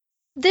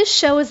This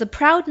show is a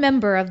proud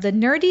member of the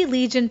Nerdy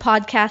Legion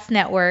Podcast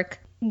Network.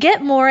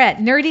 Get more at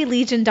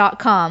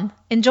nerdylegion.com.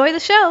 Enjoy the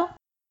show!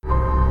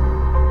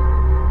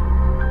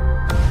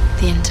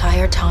 The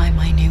entire time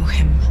I knew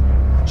him,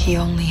 he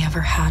only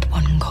ever had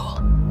one goal.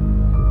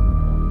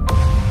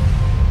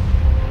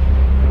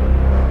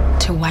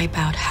 To wipe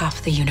out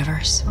half the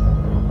universe.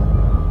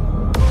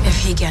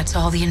 If he gets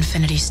all the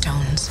Infinity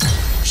Stones,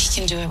 he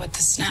can do it with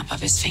the snap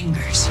of his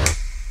fingers.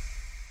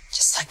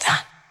 Just like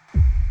that.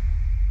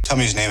 Tell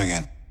me his name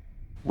again.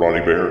 Ronnie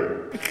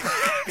Barrett.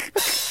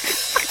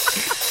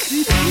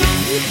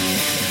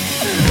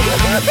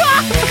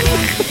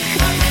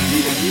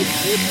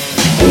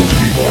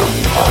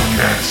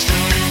 Podcast.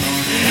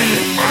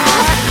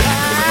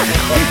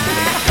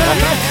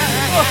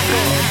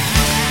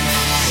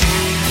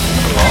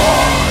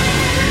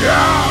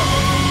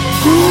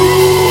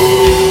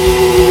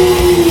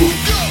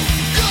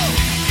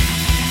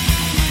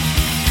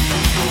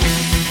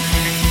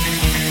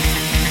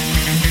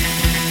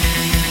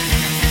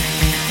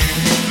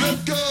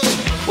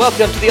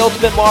 Welcome to the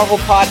Ultimate Marvel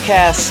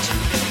Podcast.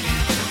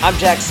 I'm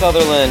Jack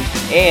Sutherland,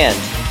 and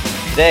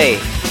today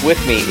with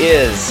me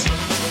is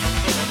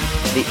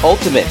the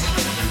ultimate,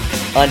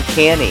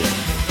 uncanny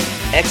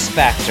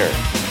X-Factor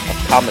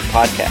of comic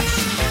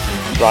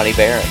podcasts, Ronnie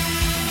Barrett.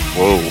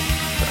 Whoa,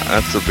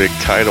 that's a big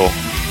title.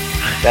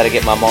 Gotta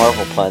get my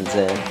Marvel puns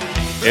in.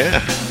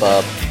 Yeah.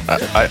 Bub.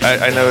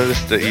 I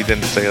noticed that you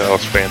didn't say that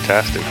was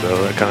fantastic,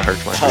 though. That kind of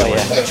hurts my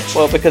feelings. Oh, yeah.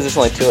 Well, because it's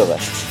only two of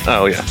us.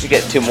 Oh, yeah. If you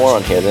get two more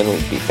on here, then it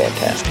would be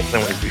fantastic.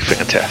 That would be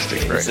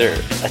fantastic, right? Is there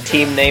a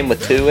team name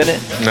with two in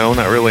it? No,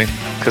 not really.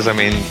 Because, I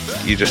mean,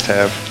 you just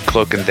have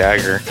Cloak and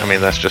Dagger. I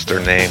mean, that's just their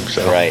name,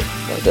 so... Right.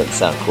 That doesn't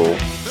sound cool.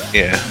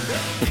 Yeah.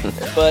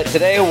 But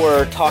today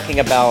we're talking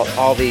about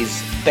all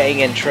these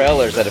banging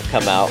trailers that have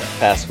come out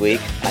past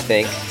week, I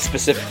think.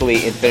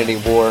 Specifically, Infinity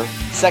War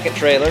second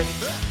trailer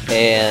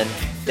and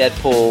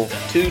Deadpool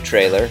 2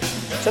 trailer.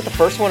 Is that the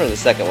first one or the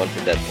second one for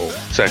Deadpool?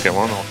 Second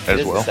one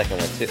as well. The second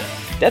one too.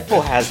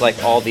 Deadpool has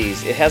like all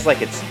these, it has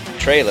like its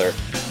trailer,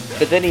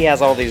 but then he has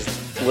all these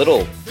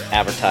little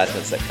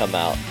advertisements that come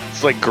out.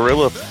 It's like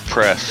guerrilla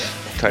press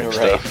type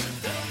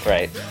stuff.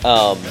 Right.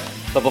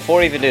 But before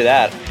we even do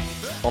that,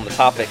 on the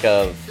topic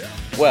of,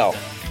 well,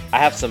 I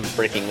have some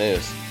breaking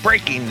news.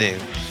 Breaking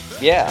news.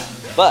 Yeah,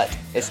 but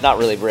it's not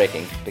really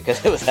breaking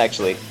because it was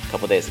actually a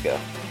couple days ago.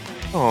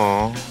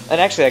 Aww. And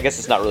actually, I guess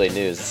it's not really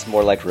news. It's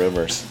more like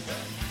rumors.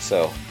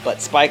 So,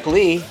 but Spike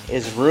Lee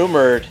is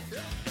rumored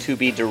to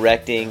be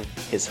directing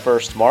his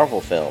first Marvel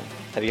film.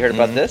 Have you heard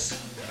about this?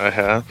 I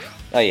have.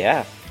 Oh, you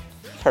have?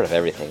 I've heard of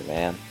everything,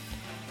 man.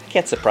 I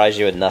can't surprise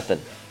you with nothing.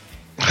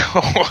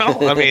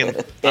 Well, I mean,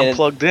 I'm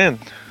plugged in.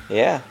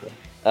 Yeah.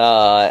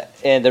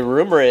 And the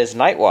rumor is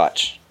Night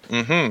Watch.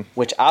 Mm-hmm.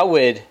 Which I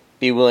would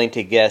be willing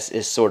to guess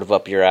is sort of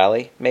up your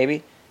alley,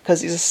 maybe. Because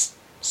he's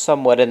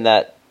somewhat in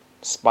that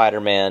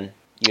Spider-Man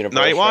universe,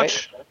 Night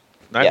Watch? Right?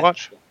 Night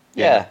Watch?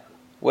 Yeah.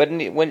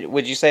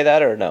 Would you say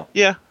that or no?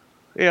 Yeah,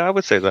 I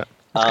would say that.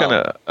 It's kind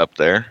of up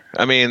there.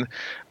 I mean,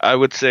 I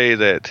would say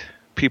that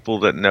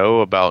people that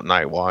know about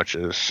Night Watch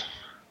is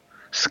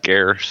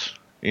scarce.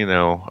 You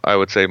know, I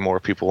would say more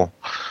people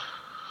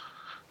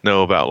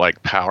know about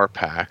like Power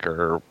Pack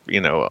or, you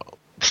know,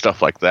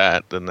 stuff like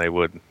that than they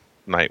would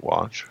Night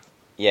Watch.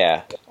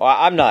 Yeah. Well,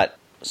 I'm not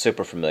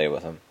super familiar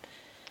with him.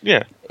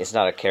 Yeah. It's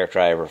not a character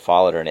I ever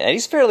followed or anything. And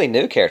he's a fairly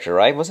new character,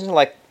 right? Wasn't he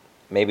like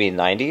maybe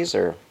 90s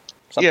or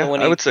something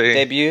when he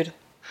debuted?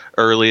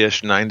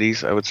 Early-ish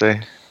 90s, I would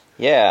say.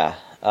 Yeah.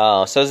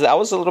 So that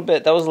was a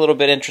little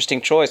bit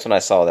interesting choice when I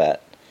saw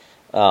that.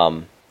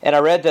 And I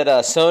read that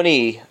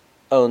Sony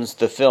owns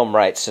the film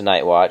rights to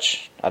Night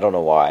Watch. I don't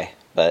know why,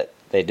 but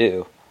they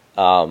do.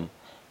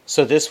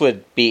 So this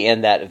would be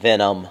in that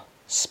Venom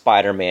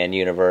Spider-Man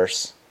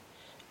universe.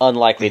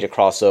 Unlikely to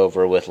cross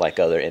over with like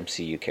other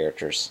MCU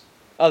characters.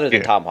 Other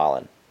than Tom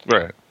Holland.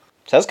 Right.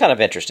 So that's kind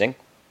of interesting.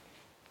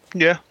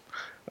 Yeah.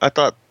 I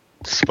thought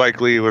Spike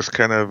Lee was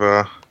kind of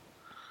a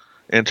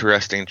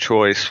interesting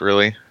choice,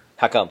 really.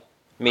 How come?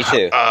 Me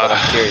too. But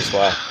I'm curious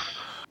why.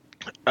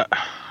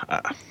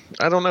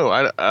 I don't know.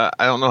 I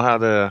don't know how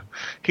to...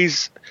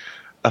 He's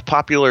a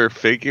popular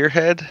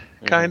figurehead,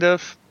 kind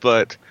of,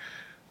 but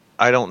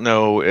I don't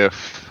know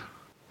if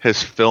his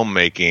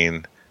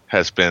filmmaking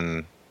has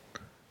been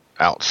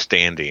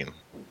outstanding.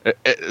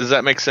 Does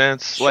that make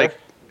sense? Sure. Like,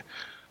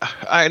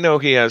 I know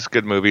he has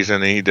good movies,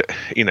 and he,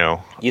 you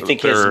know... You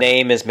think his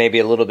name is maybe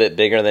a little bit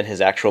bigger than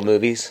his actual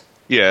movies?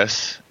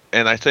 Yes,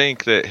 and I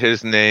think that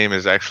his name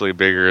is actually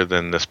bigger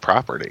than this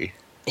property.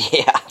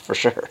 Yeah, for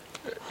sure.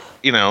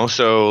 You know,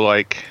 so,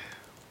 like,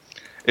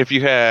 if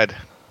you had,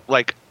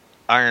 like,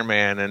 Iron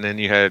Man, and then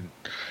you had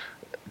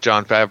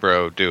Jon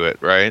Favreau do it,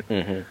 right?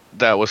 Mm-hmm.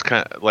 That was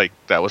kind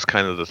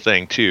of the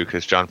thing, too,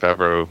 because Jon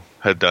Favreau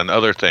had done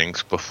other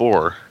things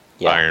before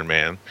Iron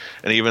Man.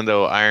 And even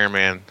though Iron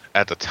Man,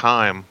 at the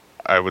time,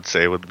 I would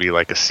say would be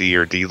like a C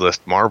or D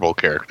list Marvel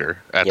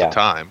character at the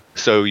time.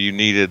 So you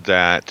needed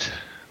that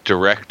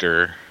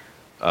director,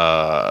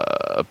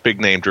 a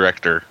big name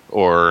director,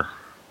 or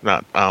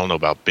not, I don't know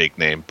about big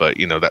name, but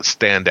that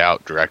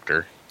standout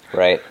director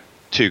Right.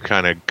 to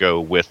kind of go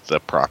with the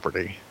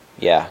property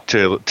Yeah.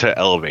 to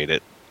elevate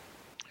it.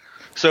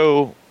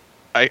 So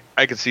I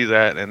could see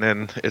that, and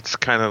then it's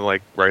kind of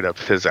like right up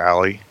his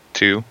alley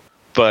too.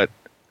 But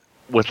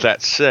with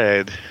that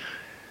said,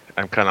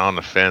 I'm kind of on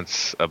the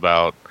fence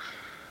about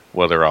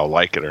whether I'll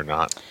like it or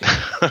not.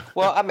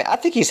 Well, I mean, I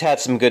think he's had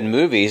some good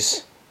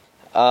movies.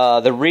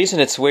 The reason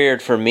it's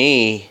weird for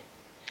me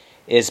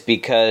is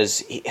because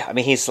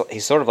he's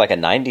sort of like a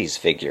 '90s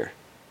figure,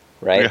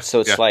 right? Yeah,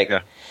 So it's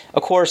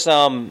of course,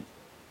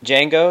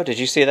 Django. Did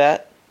you see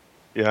that?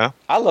 Yeah.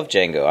 I love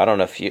Django. I don't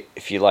know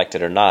if you liked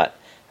it or not.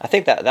 I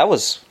think that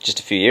was just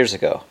a few years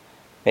ago,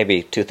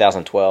 maybe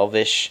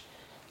 2012-ish.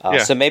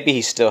 So maybe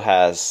he still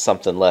has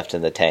something left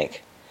in the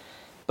tank.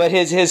 But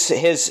his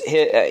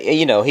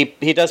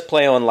he does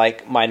play on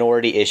like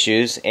minority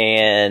issues,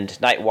 and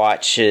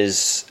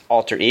Nightwatch's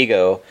alter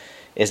ego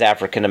is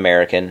African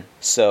American,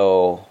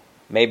 so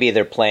maybe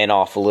they're playing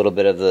off a little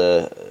bit of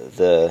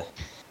the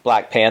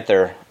Black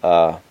Panther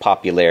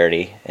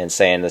popularity and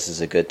saying this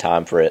is a good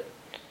time for it.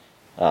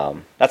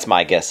 That's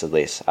my guess, at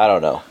least. I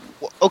don't know.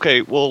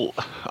 Okay, well,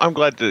 I'm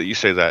glad that you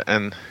say that,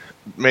 and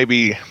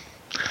maybe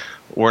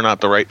we're not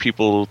the right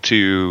people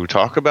to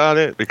talk about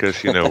it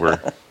because we're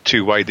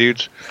two white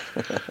dudes.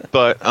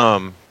 But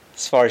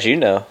as far as you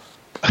know,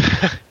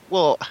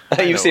 well,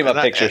 you've seen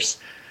my pictures,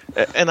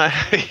 and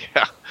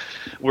yeah,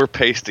 we're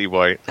pasty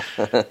white,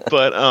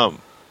 but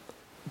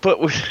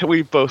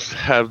we both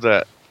have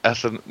that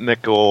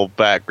ethnical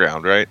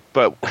background, right?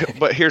 But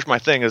here's my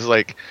thing: is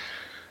like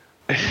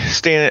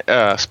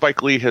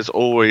Spike Lee has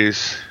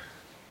always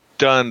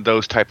done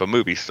those type of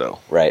movies, though,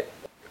 right?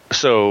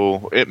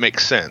 So it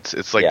makes sense.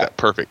 It's like that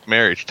perfect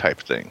marriage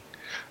type thing,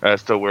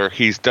 as to where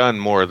he's done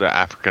more of the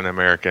African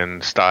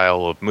American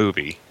style of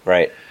movie,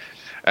 right?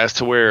 As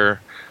to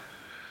where,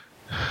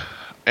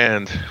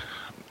 and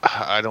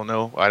I don't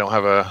know, I don't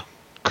have a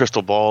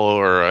crystal ball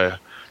or a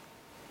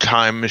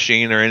time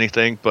machine or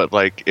anything, but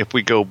like if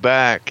we go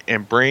back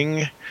and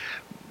bring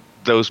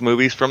those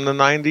movies from the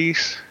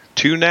 90s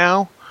to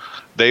now,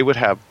 they would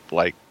have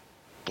like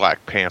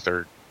Black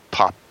Panther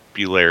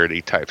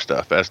popularity type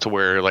stuff, as to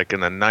where like in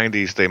the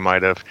 90s they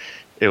might have,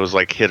 it was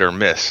like hit or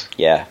miss.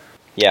 Yeah.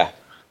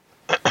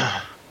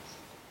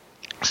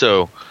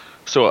 So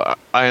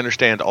I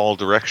understand all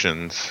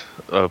directions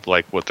of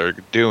like what they're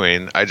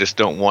doing. I just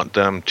don't want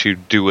them to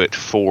do it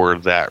for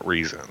that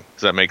reason.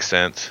 Does that make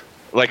sense?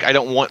 Like, I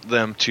don't want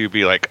them to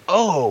be like,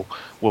 oh,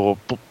 well,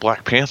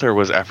 Black Panther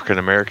was African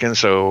American,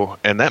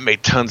 and that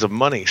made tons of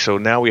money, so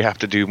now we have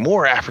to do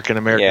more African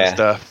American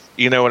stuff.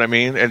 You know what I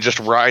mean? And just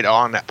ride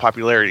on that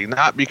popularity.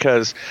 Not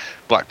because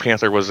Black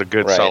Panther was a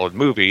good, solid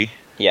movie.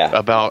 Yeah.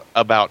 About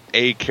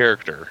a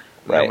character.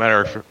 Right.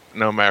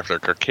 No matter if they're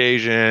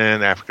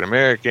Caucasian, African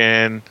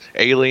American,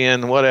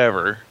 alien,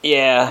 whatever.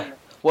 Yeah.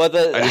 Well,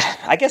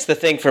 I guess the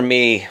thing for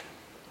me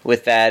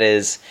with that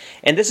is,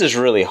 and this is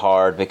really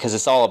hard because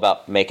it's all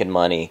about making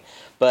money.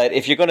 But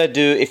if you're going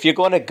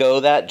to go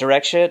that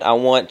direction, I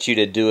want you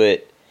to do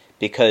it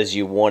because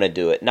you want to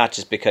do it, not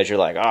just because you're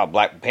like, oh,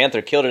 Black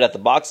Panther killed it at the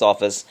box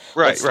office.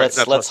 Right.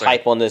 Let's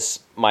hype on this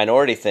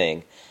minority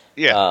thing.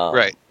 Yeah.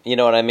 Right. You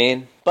know what I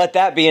mean? But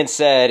that being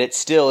said, it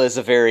still is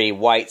a very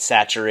white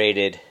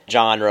saturated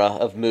genre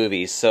of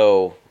movies.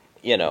 So,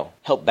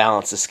 help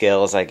balance the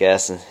scales, I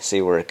guess, and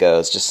see where it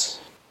goes.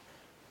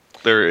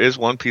 There is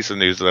one piece of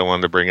news that I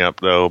wanted to bring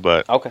up, though,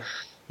 but... Okay.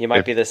 You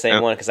might be the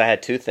same one, because I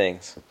had two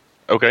things.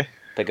 Okay.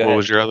 But go ahead. What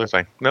was your other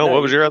thing?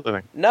 What was your other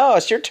thing? No,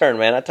 it's your turn,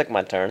 man. I took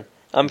my turn.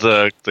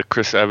 The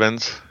Chris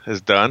Evans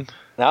is done?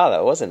 No,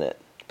 that wasn't it.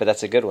 But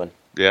that's a good one.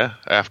 Yeah,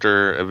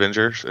 after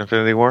Avengers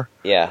Infinity War?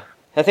 Yeah.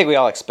 I think we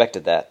all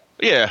expected that.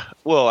 Yeah,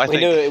 well,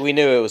 we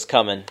knew it was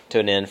coming to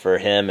an end for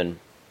him and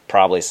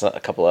probably a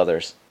couple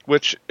others.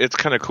 Which, it's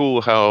kind of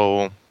cool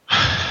how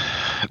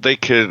they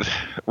could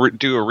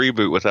do a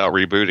reboot without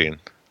rebooting.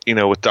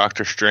 With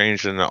Doctor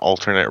Strange and the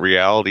alternate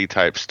reality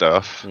type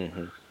stuff,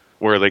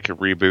 where they could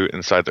reboot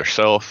inside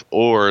theirself,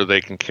 or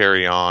they can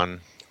carry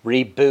on.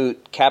 Reboot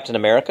Captain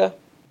America?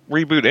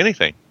 Reboot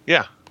anything,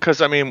 yeah.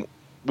 Because,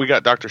 we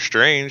got Doctor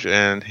Strange,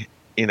 and,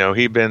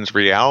 he bends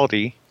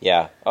reality.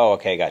 Yeah. Oh,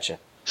 okay, gotcha.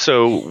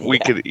 So we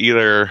could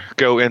either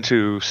go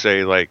into,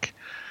 say, like,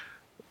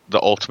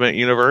 the Ultimate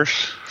Universe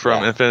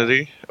from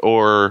Infinity,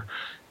 or,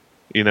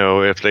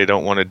 if they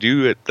don't want to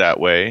do it that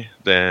way,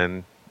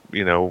 then,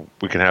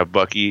 we can have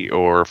Bucky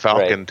or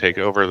Falcon take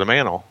over the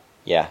mantle.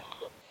 Yeah.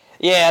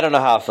 Yeah, I don't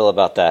know how I feel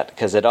about that,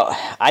 because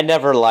I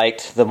never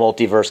liked the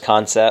multiverse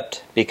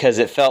concept, because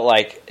it felt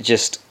like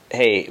just,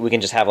 hey, we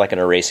can just have like an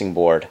erasing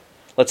board.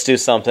 Let's do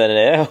something,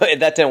 and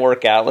that didn't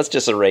work out. Let's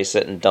just erase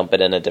it and dump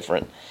it in a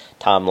different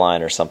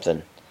timeline or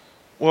something.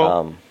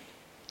 Well,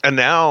 and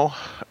now,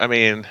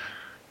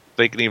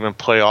 they can even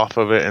play off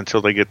of it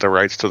until they get the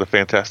rights to the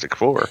Fantastic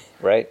Four.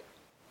 Right.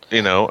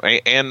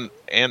 And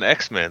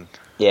X-Men.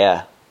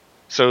 Yeah.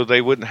 So they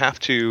wouldn't have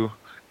to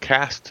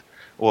cast,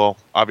 well,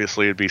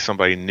 obviously it'd be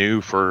somebody new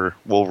for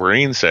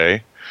Wolverine,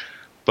 say,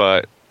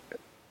 but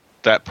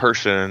that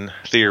person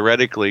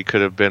theoretically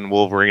could have been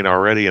Wolverine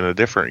already in a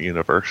different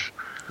universe.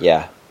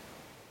 Yeah.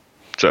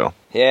 So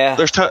yeah,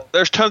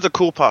 there's tons of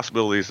cool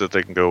possibilities that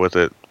they can go with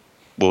it.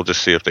 We'll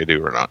just see if they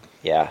do or not.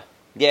 Yeah.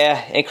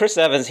 And Chris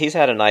Evans, he's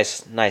had a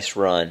nice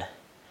run.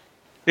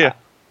 Yeah.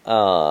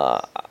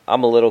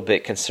 I'm a little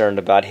bit concerned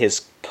about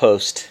his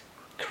post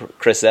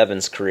Chris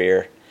Evans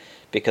career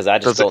because I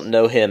just don't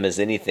know him as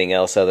anything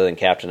else other than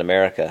Captain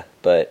America.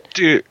 But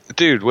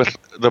dude, with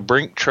the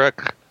Brink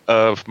truck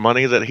of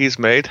money that he's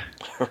made,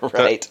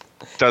 right?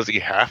 Does he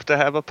have to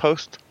have a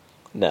post?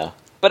 No,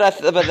 but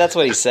that's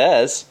what he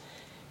says.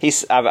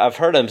 I've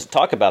heard him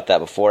talk about that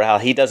before. How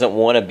he doesn't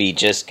want to be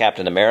just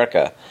Captain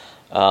America.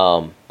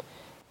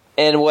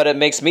 And what it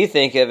makes me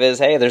think of is,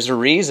 hey, there's a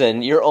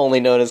reason you're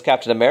only known as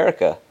Captain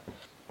America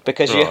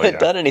because you haven't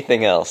done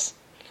anything else.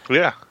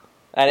 Yeah,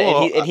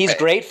 and he's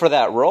great for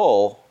that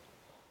role,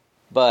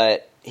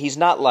 but he's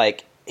not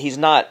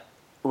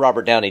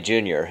Robert Downey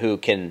Jr. who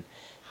can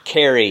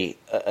carry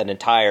an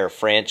entire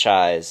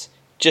franchise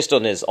just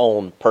on his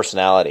own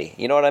personality.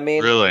 You know what I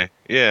mean? Really?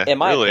 Yeah. In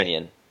my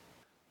opinion.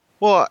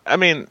 Well, I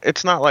mean,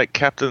 it's not like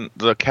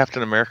the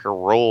Captain America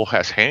role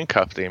has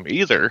handcuffed him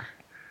either.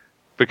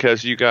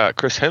 Because you got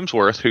Chris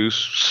Hemsworth, who's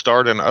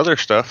starred in other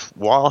stuff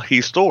while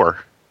he's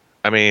Thor.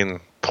 I mean,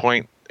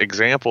 point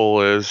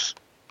example is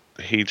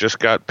he just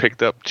got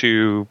picked up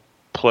to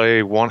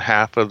play one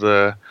half of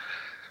the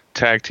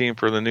tag team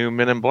for the new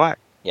Men in Black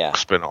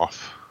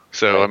spinoff.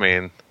 So, right. I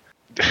mean,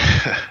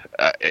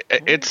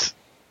 it's...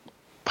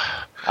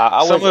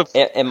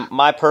 in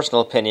my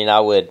personal opinion, I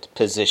would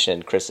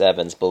position Chris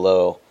Evans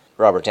below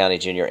Robert Downey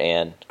Jr.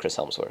 and Chris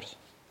Hemsworth.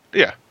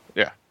 Yeah.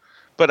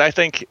 But I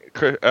think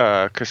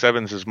Chris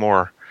Evans is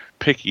more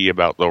picky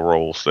about the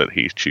roles that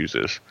he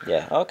chooses.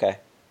 Yeah, okay.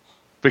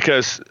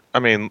 Because, I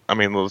mean,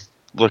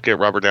 look at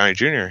Robert Downey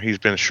Jr. He's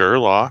been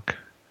Sherlock,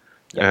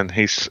 and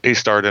he's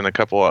starred in a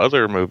couple of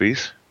other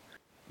movies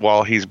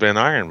while he's been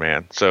Iron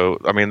Man.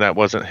 So, I mean, that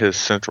wasn't his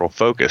central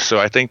focus. So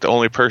I think the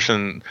only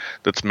person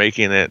that's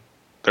making it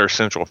their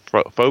central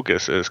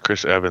focus is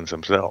Chris Evans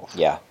himself.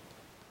 Yeah.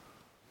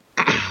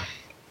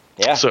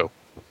 Yeah. So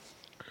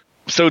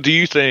do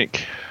you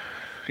think...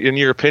 In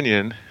your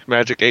opinion,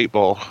 Magic 8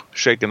 Ball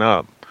shaken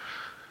up,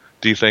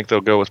 do you think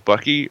they'll go with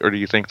Bucky or do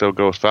you think they'll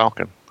go with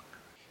Falcon?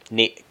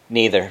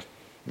 Neither.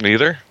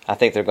 Neither? I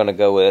think they're going to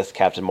go with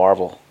Captain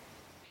Marvel.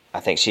 I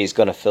think she's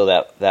going to fill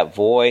that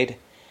void.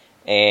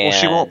 And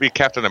she won't be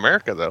Captain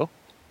America, though.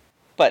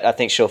 But I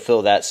think she'll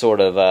fill that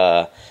sort of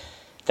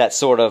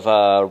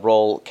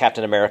role,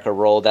 Captain America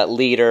role, that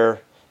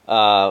leader,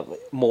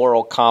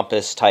 moral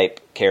compass type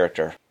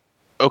character.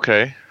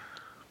 Okay.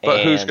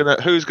 But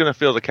who's gonna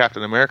fill the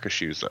Captain America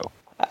shoes though?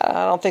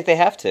 I don't think they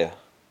have to.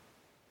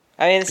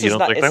 I mean, you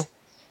don't think so?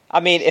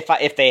 I mean, if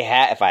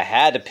I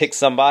had to pick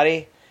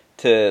somebody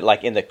to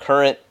like in the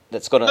current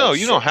that's going to. No,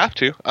 you don't have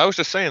to. I was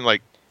just saying,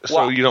 like, so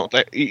well, you don't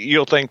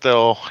think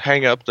they'll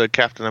hang up the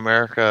Captain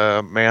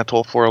America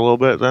mantle for a little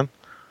bit then?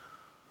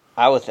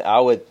 I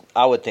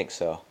would think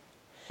so.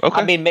 Okay.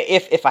 I mean,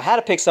 if I had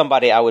to pick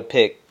somebody, I would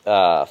pick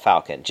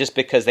Falcon, just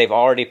because they've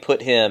already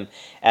put him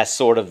as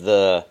sort of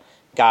the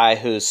guy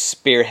who's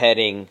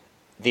spearheading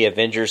the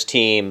Avengers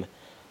team,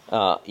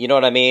 you know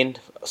what I mean?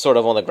 Sort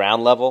of on the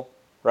ground level,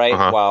 right?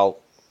 Uh-huh. While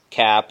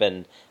Cap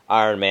and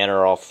Iron Man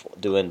are off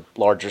doing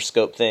larger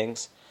scope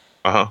things.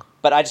 Uh-huh.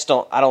 But I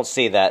don't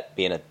see that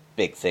being a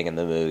big thing in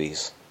the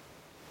movies.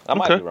 I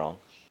might be wrong.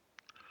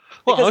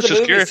 Well, I was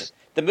just curious.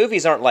 The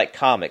movies aren't like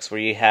comics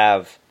where you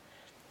have,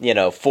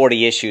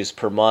 40 issues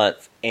per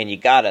month and you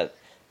got to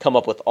come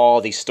up with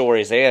all these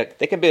stories. They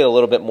can be a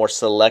little bit more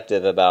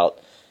selective about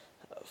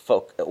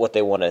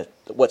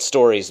what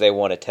stories they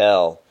want to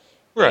tell,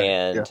 right?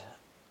 And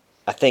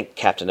I think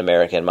Captain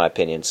America, in my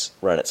opinion's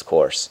run its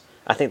course.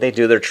 I think they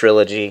do their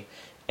trilogy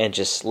and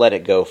just let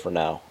it go for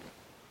now.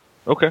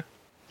 Okay,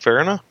 fair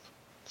enough.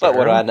 But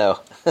what do I know?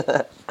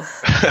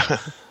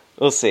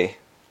 We'll see.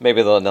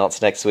 Maybe they'll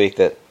announce next week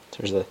that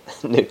there's a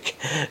new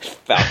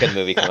Falcon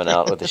movie coming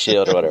out with the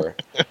Shield or whatever.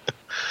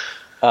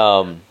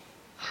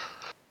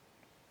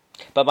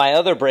 But my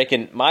other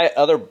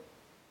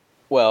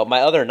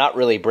not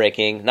really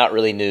breaking, not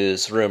really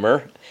news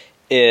rumor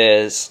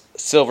is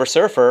Silver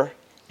Surfer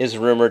is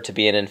rumored to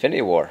be in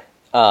Infinity War,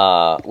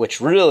 which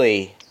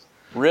really,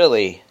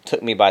 really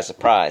took me by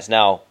surprise.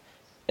 Now,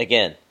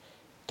 again,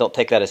 don't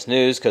take that as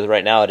news because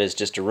right now it is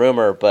just a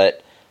rumor.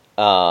 But,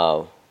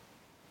 well,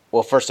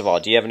 first of all,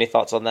 do you have any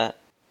thoughts on that?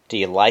 Do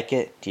you like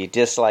it? Do you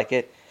dislike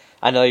it?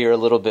 I know you're a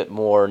little bit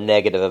more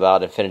negative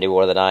about Infinity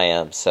War than I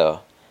am. So,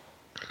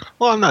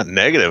 well, I'm not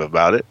negative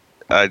about it.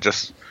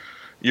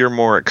 You're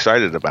more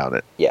excited about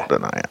it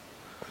than I am.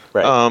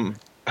 Right.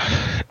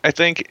 I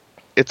think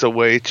it's a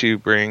way to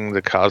bring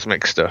the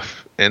cosmic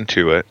stuff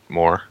into it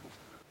more.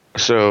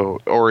 So,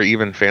 or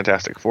even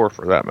Fantastic Four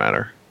for that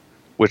matter,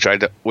 which I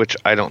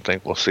don't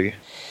think we'll see.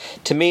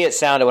 To me, it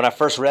sounded, when I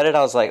first read it,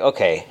 I was like,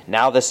 okay,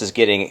 now this is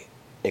getting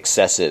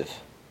excessive.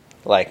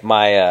 Like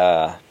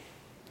my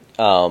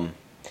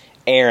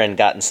Aaron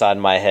got inside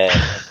my head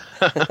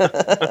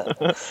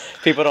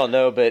People don't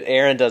know, but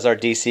Aaron does our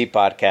DC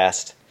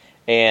podcast,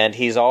 and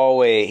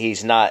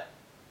he's not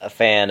a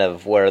fan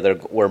of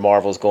where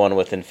Marvel's going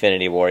with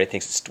Infinity War. He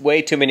thinks it's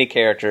way too many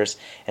characters,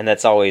 and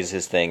that's always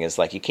his thing. Is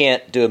like, you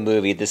can't do a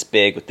movie this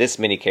big with this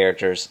many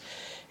characters,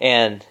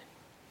 and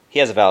he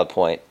has a valid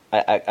point.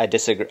 I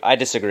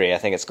disagree. I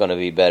think it's going to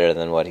be better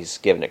than what he's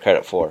giving it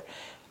credit for.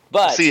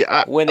 But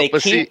when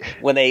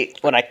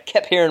I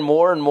kept hearing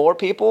more and more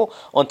people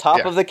on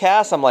top of the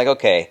cast, I'm like,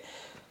 okay,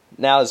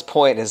 now his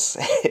point is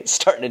it's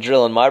starting to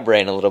drill in my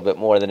brain a little bit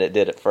more than it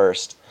did at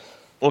first.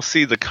 Well,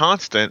 see, the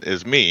constant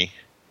is me,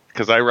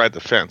 because I ride the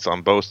fence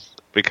on both,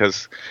 and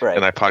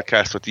I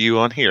podcast with you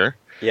on here,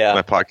 and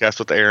I podcast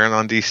with Aaron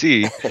on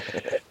DC,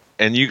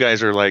 and you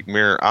guys are like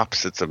mirror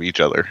opposites of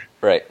each other.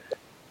 Right.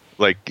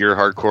 Like, you're a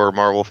hardcore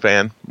Marvel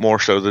fan, more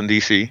so than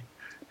DC,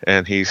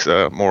 and he's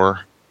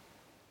more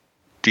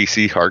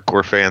DC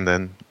hardcore fan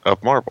than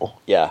of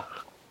Marvel. Yeah.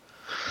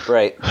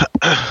 Right.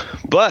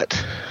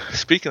 But,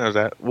 speaking of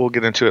that, we'll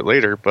get into it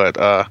later,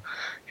 but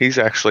he's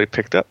actually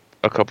picked up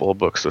a couple of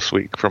books this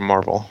week from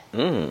Marvel.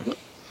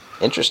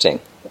 Interesting.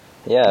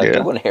 Yeah, I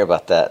do want to hear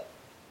about that.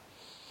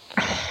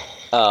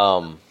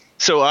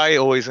 So I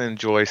always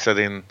enjoy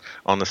sitting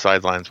on the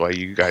sidelines while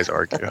you guys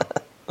argue.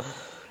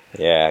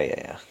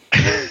 Yeah.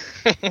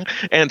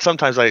 And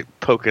sometimes I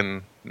poke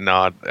and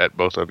nod at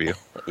both of you.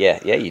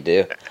 Yeah, you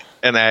do.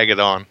 And ag it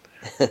on.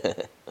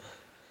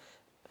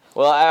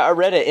 Well, I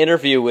read an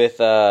interview with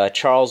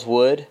Charles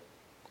Wood,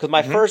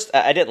 because first,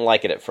 I didn't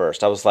like it at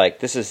first. I was like,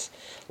 this is,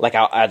 like,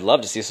 I'd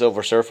love to see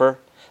Silver Surfer.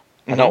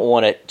 I don't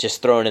want it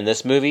just thrown in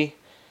this movie.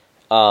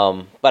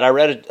 But I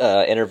read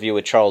an interview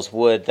with Charles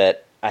Wood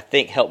that I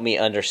think helped me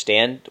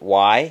understand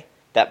why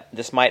that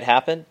this might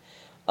happen.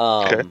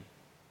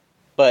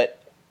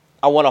 But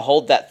I want to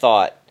hold that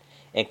thought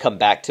and come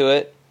back to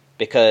it,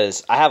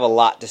 because I have a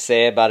lot to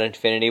say about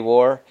Infinity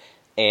War,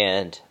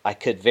 and I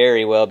could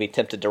very well be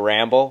tempted to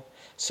ramble.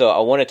 So I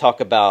want to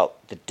talk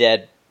about the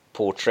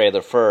Deadpool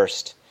trailer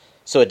first,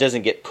 so it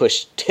doesn't get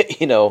pushed,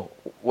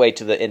 way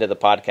to the end of the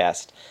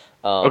podcast.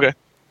 Okay.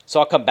 So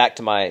I'll come back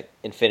to my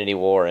Infinity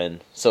War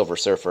and Silver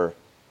Surfer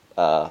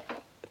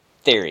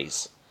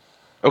theories.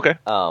 Okay.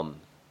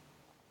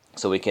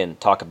 So we can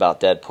talk about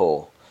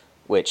Deadpool,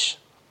 which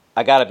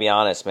I got to be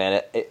honest,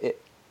 man.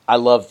 I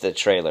love the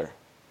trailer.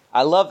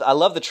 I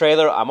love the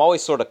trailer. I'm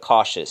always sort of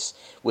cautious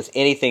with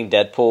anything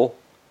Deadpool.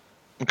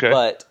 Okay.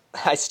 But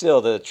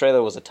the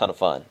trailer was a ton of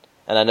fun,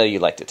 and I know you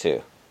liked it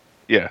too.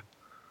 Yeah.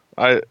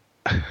 The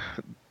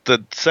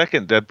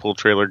second Deadpool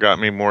trailer got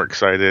me more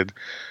excited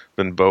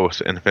than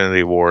both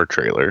Infinity War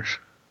trailers.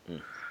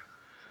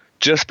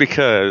 Just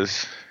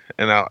because,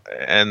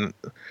 and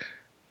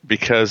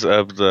because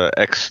of the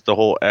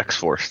whole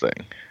X-Force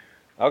thing.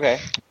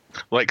 Okay.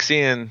 Like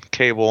seeing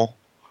Cable.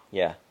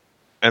 Yeah.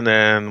 And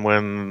then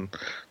when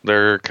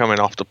they're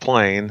coming off the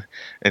plane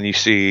and you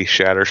see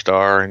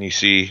Shatterstar and you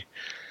see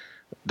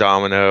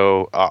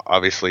Domino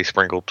obviously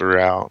sprinkled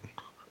throughout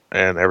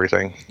and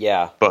everything.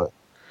 Yeah. But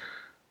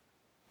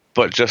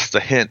just the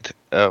hint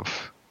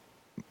of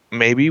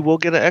maybe we'll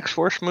get an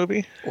X-Force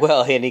movie.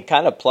 Well, and he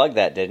kind of plugged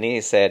that, didn't he?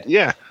 He said,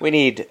 yeah, we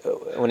need,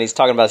 when he's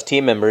talking about his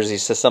team members, he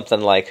says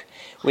something like,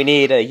 we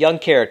need young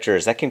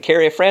characters that can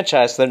carry a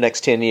franchise for the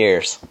next 10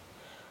 years.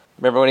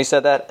 Remember when he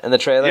said that in the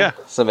trailer? Yeah.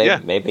 So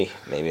maybe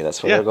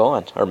that's where they're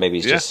going. Or maybe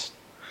he's just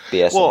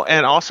BSing. Well,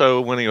 and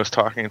also when he was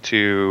talking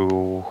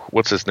to,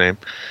 what's his name?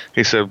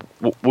 He said,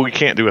 we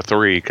can't do a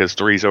 3 because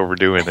 3's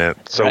overdoing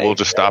it. So we'll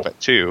just stop at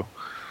 2.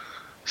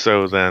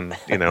 So then,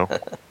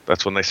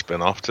 that's when they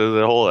spin off to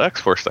the whole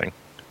X-Force thing.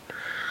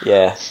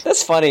 Yeah.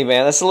 That's funny,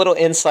 man. That's a little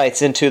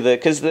insights into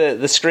because the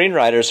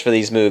screenwriters for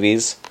these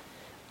movies,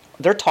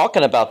 they're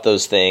talking about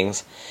those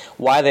things,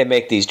 why they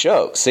make these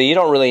jokes. So you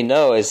don't really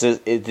know,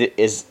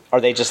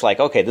 are they just like,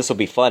 okay, this will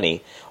be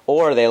funny?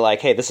 Or are they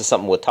like, hey, this is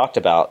something we talked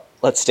about,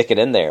 let's stick it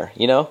in there,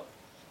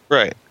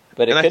 Right.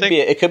 But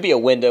it could be a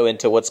window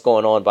into what's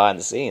going on behind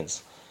the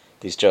scenes,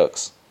 these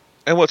jokes.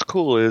 And what's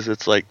cool is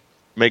it's like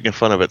making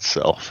fun of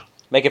itself.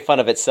 Making fun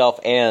of itself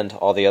and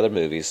all the other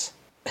movies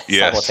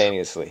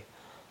simultaneously.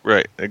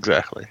 Right,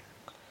 exactly.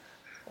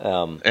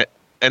 And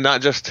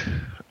not just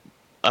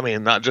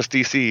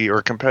DC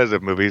or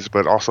competitive movies,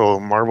 but also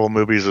Marvel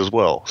movies as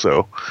well.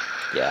 So,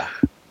 yeah,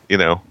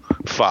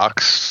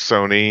 Fox,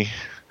 Sony,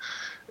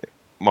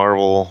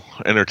 Marvel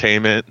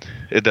Entertainment,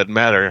 it doesn't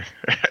matter.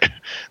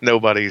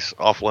 Nobody's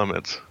off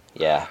limits.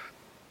 Yeah.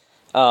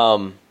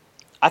 I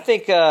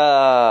think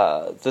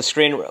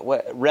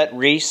Rhett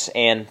Reese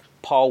and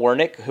Paul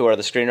Wernick, who are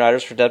the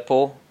screenwriters for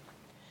Deadpool,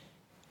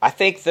 I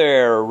think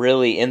they're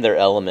really in their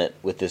element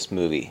with this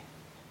movie.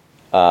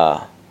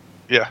 Yeah.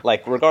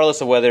 Like,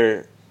 regardless of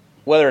whether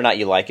or not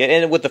you like it,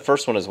 and with the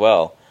first one as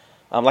well.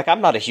 I'm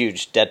not a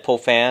huge Deadpool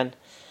fan,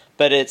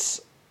 but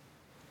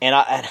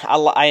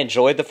I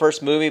enjoyed the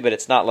first movie, but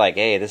it's not like,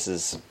 hey, this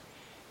is,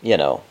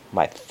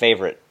 my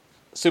favorite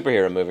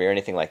superhero movie or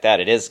anything like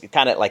that. It is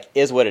kind of like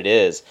is what it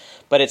is,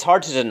 but it's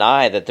hard to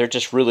deny that they're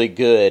just really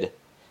good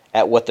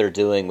at what they're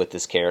doing with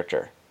this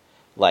character.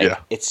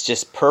 It's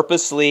just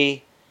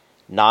purposely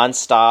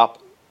nonstop,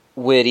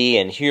 witty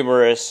and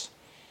humorous.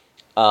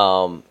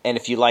 And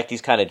if you like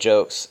these kind of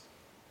jokes,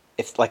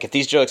 if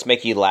these jokes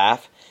make you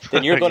laugh,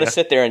 then you're going to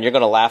sit there and you're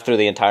going to laugh through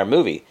the entire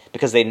movie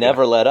because they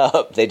never let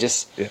up. They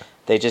just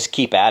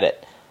keep at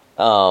it.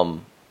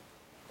 And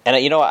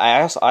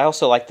I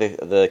also like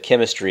the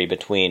chemistry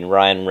between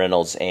Ryan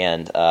Reynolds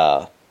and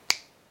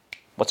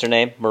what's her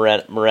name?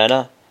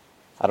 Morena?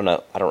 I don't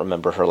know. I don't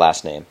remember her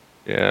last name.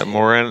 Yeah,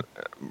 Morena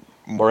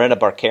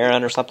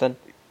Baccarin or something.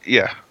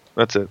 Yeah,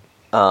 that's it.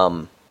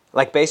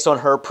 Like based on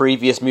her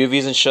previous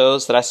movies and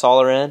shows that I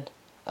saw her in,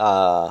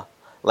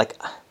 like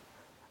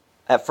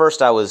at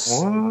first I was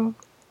kind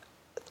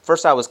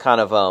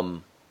of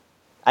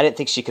I didn't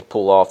think she could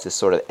pull off this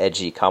sort of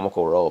edgy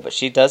comical role, but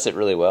she does it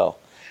really well.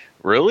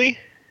 Really?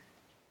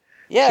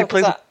 Yeah,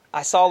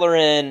 I saw her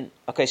in.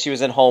 Okay, she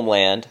was in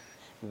Homeland,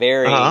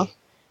 very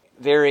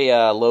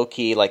low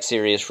key, like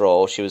serious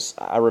role.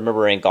 I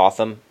remember her in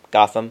Gotham.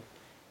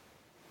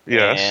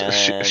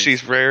 Yes,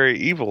 she's very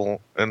evil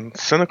and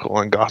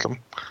cynical in Gotham.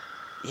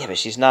 Yeah, but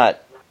she's not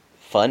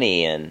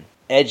funny and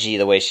edgy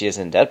the way she is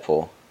in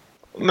Deadpool.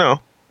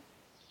 No.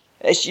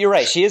 You're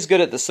right. She is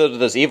good at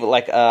those evil.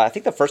 Like I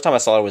think the first time I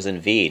saw her was in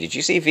V. Did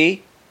you see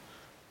V?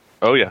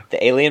 Oh yeah,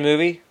 the Alien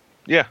movie.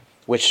 Yeah,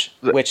 which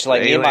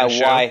like me and my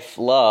wife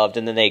loved,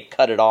 and then they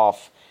cut it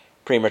off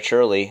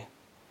prematurely.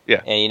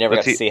 Yeah, and you never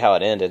got to see how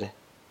it ended.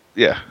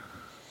 Yeah.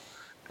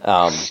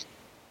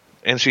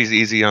 And she's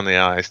easy on the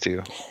eyes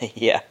too.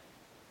 Yeah.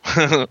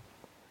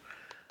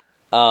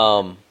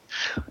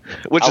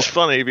 Which is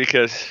funny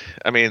because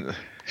I mean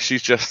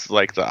she's just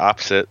like the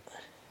opposite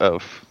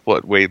of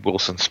what Wade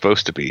Wilson's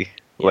supposed to be.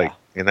 Yeah.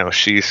 Like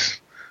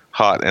she's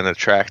hot and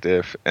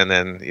attractive, and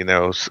then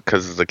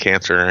because of the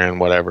cancer and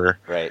whatever,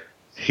 right?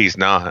 He's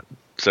not.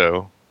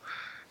 So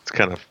it's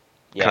kind of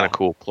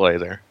cool play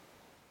there.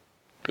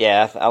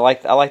 Yeah, I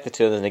like the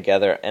two of them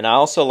together, and I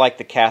also like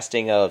the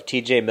casting of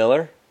T.J.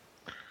 Miller.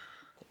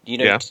 You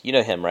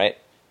know him, right?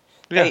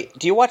 Yeah. Hey,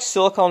 do you watch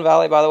Silicon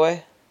Valley, by the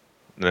way?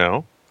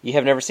 No. You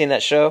have never seen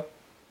that show?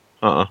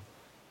 You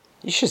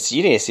need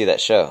to see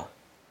that show.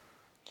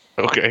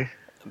 Okay.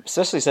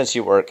 Especially since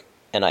you work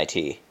in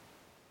IT.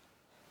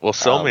 Well,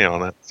 sell me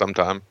on it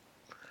sometime.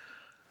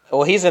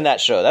 Well, he's in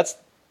that show. That's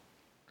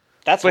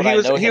what I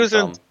know him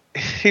from.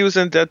 He was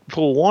in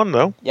Deadpool 1,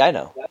 though. Yeah, I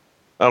know.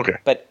 Okay.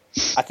 But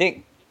I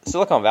think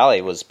Silicon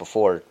Valley was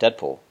before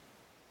Deadpool.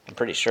 I'm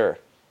pretty sure.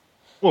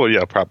 Well,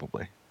 yeah,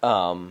 probably.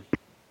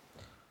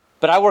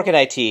 But I work in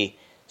IT,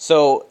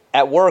 so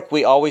at work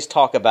we always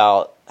talk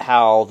about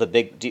how the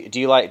big. Do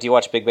you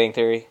watch Big Bang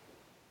Theory?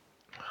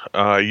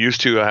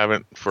 Used to. I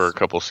haven't for a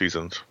couple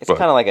seasons. It's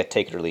kind of like a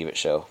take it or leave it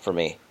show for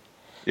me.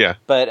 Yeah.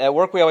 But at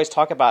work we always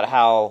talk about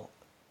how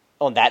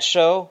on that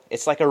show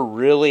it's like a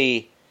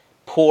really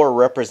poor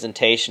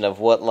representation of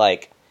what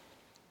like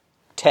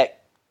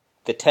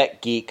the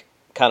tech geek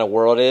kind of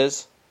world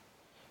is,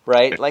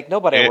 right? Like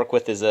nobody I work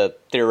with is a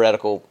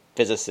theoretical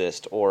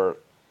physicist or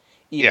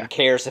even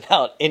cares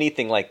about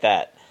anything like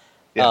that.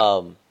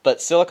 Yeah. But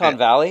Silicon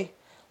Valley,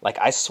 like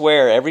I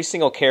swear every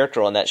single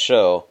character on that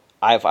show,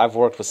 I've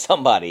worked with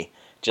somebody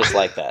just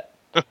like that.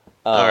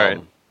 All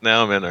right.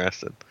 Now I'm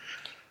interested.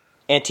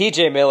 And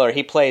T.J. Miller,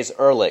 he plays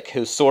Ehrlich,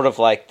 who's sort of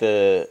like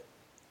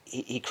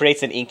he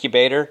creates an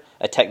incubator,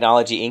 a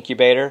technology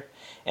incubator,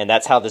 and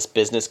that's how this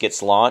business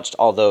gets launched.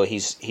 Although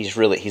he's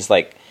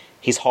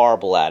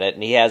horrible at it,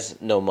 and he has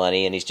no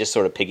money, and he's just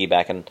sort of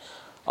piggybacking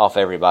off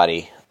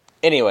everybody.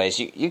 Anyways,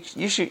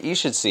 you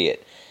should see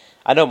it.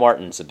 I know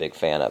Martin's a big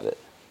fan of it.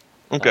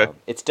 Okay,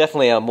 it's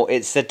definitely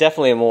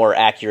a more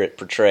accurate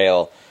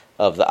portrayal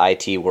of the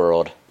IT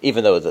world,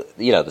 even though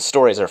the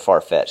stories are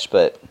far fetched,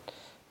 but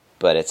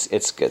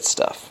it's good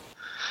stuff.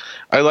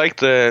 I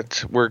like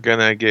that we're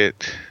gonna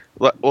get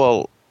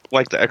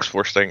like the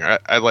X-Force thing.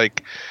 I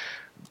like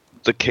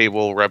the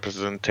Cable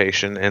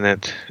representation in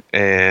it,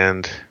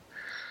 and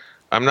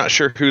I'm not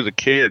sure who the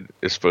kid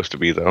is supposed to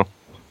be though.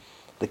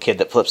 The kid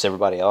that flips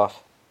everybody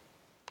off.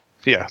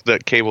 Yeah,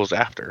 that Cable's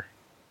after.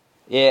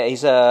 Yeah,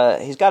 he's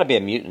got to be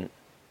a mutant.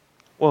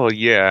 Well,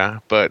 yeah,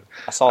 but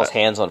I saw his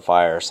hands on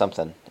fire or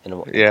something in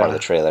part of the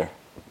trailer.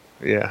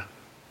 Yeah,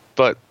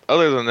 but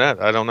other than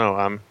that, I don't know.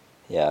 I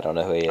don't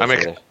know who he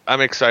is.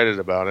 I'm excited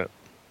about it,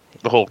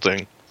 the whole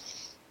thing.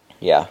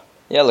 Yeah,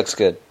 it looks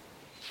good.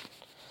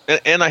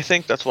 And I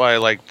think that's why I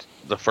liked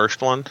the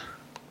first one,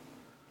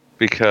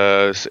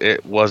 because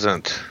it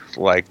wasn't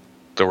like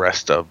the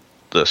rest of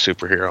the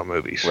superhero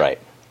movies. Right.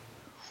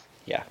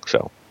 Yeah.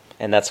 So.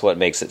 And that's what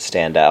makes it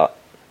stand out.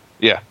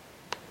 Yeah.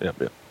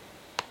 Yep.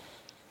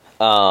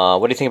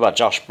 What do you think about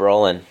Josh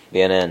Brolin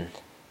being in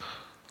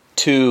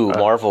 2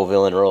 Marvel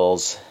villain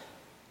roles?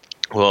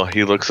 Well,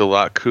 he looks a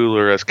lot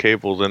cooler as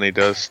Cable than he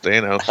does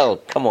Thanos. Oh,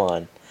 come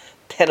on.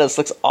 Thanos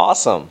looks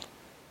awesome.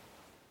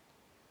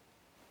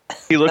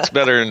 He looks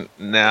better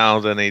now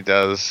than he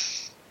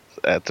does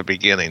at the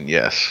beginning,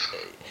 yes.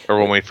 Or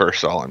when we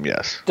first saw him,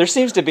 yes. There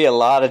seems to be a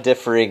lot of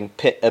differing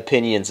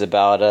opinions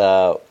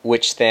about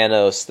which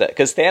Thanos...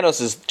 Because Thanos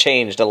has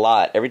changed a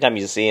lot every time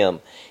you see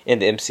him in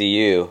the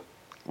MCU.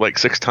 like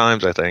 6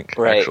 times, I think.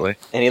 Right. Actually,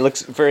 and he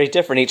looks very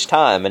different each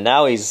time. And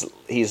now he's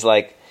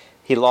like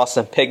he lost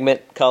some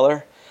pigment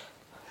color.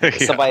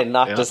 Somebody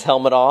knocked his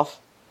helmet off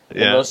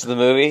in most of the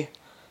movie.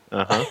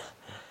 Uh-huh.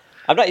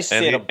 I'm not used to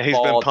And seeing he's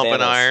a been bald pumping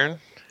Thanos. iron.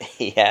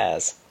 He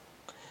has.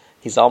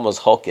 He's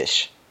almost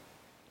Hulkish.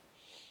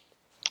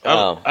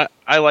 I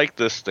like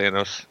this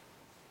Thanos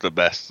the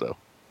best, though.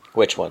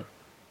 Which one?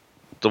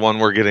 The one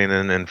we're getting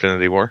in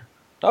Infinity War.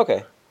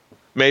 Okay.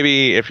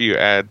 Maybe if you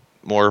add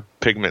more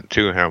pigment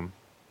to him.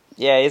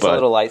 Yeah, he's a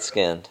little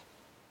light-skinned.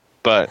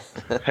 But,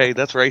 hey,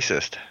 that's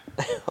racist.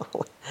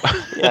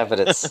 Yeah, but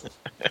it's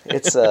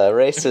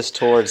racist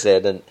towards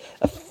it, and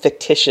a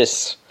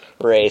fictitious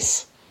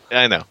race.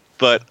 I know,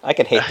 but I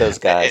can hate those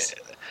guys.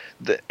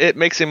 It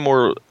makes him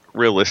more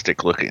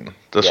realistic looking.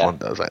 This one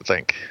does, I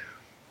think.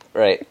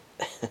 Right.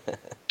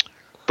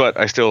 But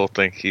I still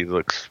think he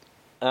looks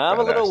I'm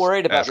a little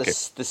worried about the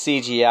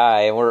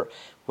CGI, and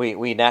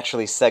we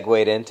naturally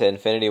segued into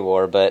Infinity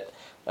War, but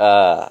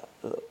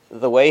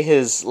the way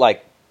his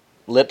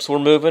lips were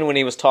moving when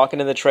he was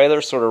talking in the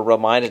trailer sort of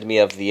reminded me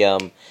of the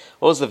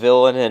what was the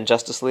villain in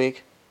Justice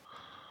League?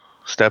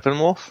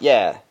 Steppenwolf?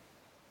 Yeah.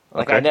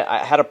 Okay.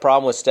 I had a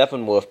problem with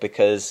Steppenwolf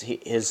because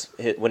his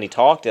when he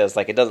talked, I was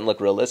like, it doesn't look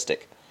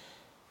realistic.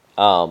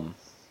 I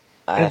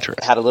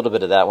had a little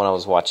bit of that when I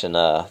was watching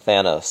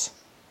Thanos,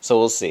 so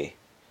we'll see.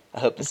 I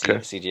hope the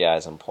CGI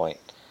is on point.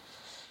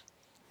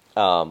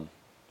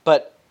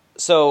 But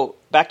so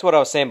back to what I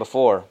was saying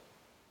before.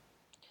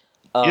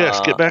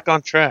 Yes, get back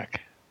on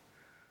track.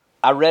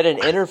 I read an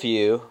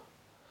interview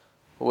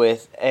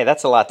with. Hey,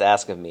 that's a lot to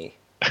ask of me.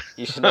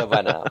 You should know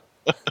by now.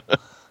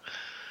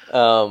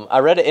 I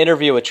read an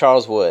interview with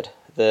Charles Wood,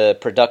 the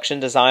production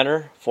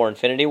designer for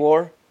Infinity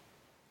War.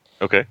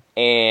 Okay.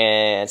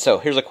 And so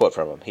here's a quote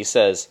from him. He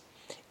says,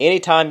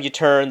 "Anytime you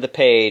turn the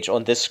page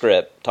on this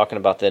script," talking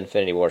about the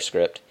Infinity War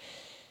script,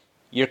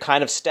 "you're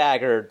kind of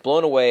staggered,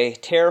 blown away,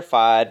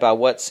 terrified by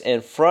what's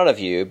in front of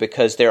you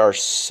because there are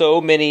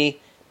so many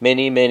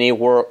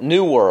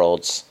new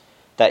worlds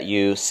that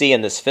you see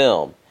in this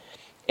film."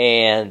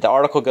 And the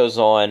article goes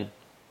on,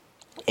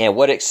 and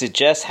what it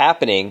suggests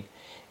happening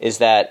is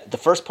that the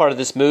first part of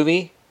this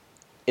movie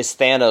is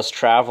Thanos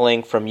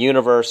traveling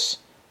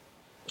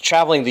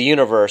the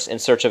universe in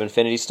search of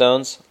Infinity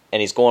Stones, and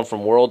he's going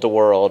from world to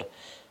world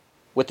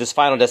with his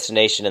final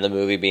destination in the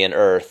movie being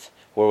Earth,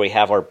 where we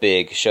have our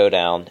big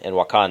showdown in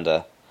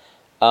Wakanda.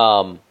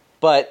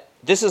 But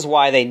this is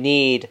why they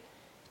need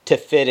to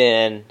fit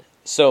in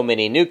so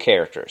many new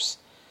characters.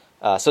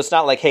 So it's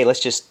not like, hey, let's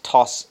just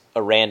toss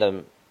a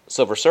random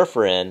Silver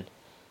Surfer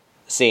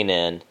scene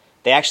in.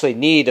 They actually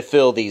need to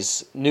fill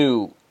these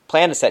new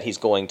planets that he's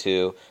going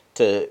to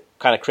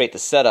kind of create the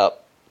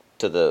setup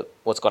to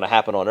what's going to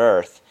happen on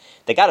Earth.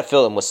 They got to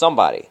fill them with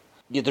somebody.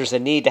 There's a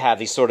need to have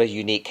these sort of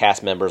unique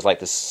cast members like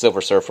the Silver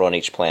Surfer on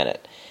each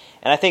planet.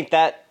 And I think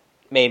that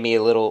made me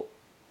a little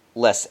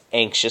less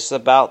anxious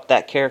about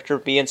that character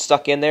being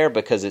stuck in there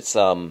because it's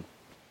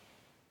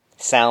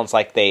sounds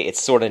like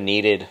it's sort of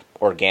needed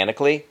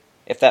organically,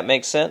 if that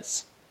makes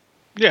sense.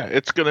 Yeah,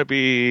 it's going to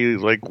be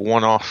like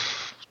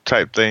one-off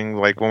type thing,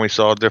 like when we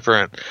saw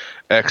different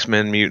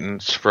X-Men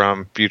mutants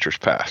from futures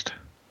past.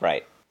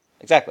 Right,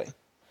 exactly.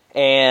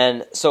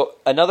 And so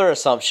another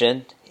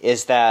assumption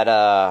is that,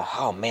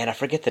 oh man, I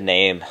forget the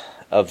name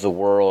of the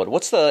world.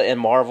 What's in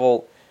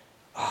Marvel?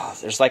 Oh,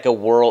 there's like a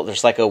world of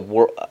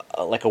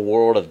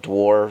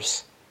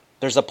dwarves.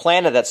 There's a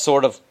planet that's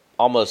sort of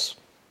almost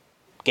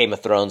Game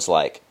of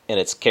Thrones-like in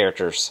its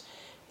characters.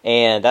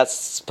 And that's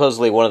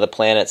supposedly one of the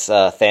planets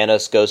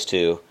Thanos goes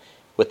to,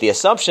 with the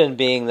assumption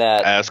being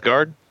that...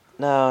 Asgard?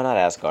 No, not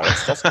Asgard.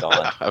 That's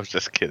gone. I was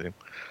just kidding.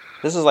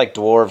 This is like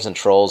dwarves and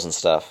trolls and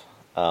stuff.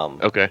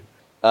 Okay.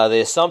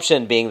 The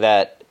assumption being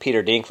that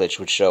Peter Dinklage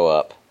would show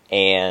up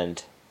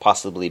and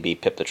possibly be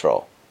Pip the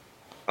Troll.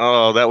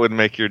 Oh, that would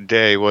make your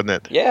day,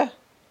 wouldn't it? Yeah,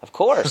 of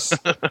course.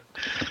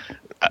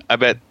 I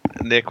bet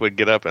Nick would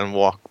get up and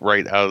walk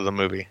right out of the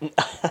movie.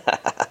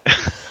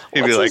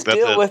 He'd be like, "That's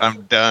it.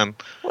 I'm done."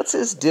 What's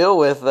his deal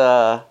with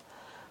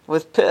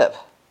Pip?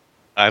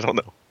 I don't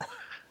know.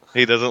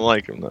 He doesn't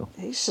like him though.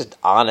 He's just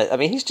on it. I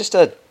mean, he's just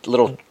a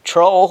little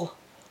troll.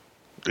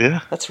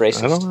 Yeah, that's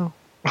racist. I don't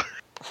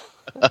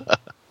know.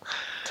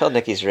 Tell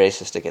Nick he's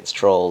racist against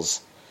trolls.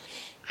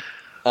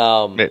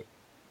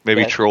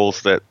 Maybe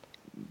trolls that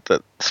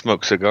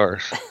smoke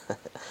cigars.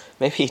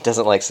 Maybe he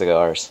doesn't like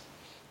cigars.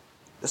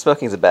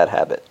 Smoking's a bad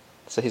habit,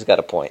 so he's got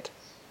a point.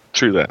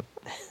 True that.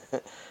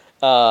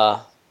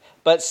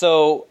 But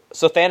so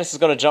Thanos is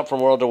going to jump from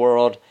world to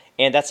world,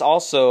 and that's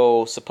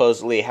also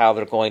supposedly how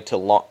they're going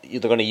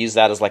to use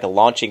that as like a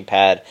launching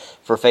pad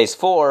for Phase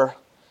 4,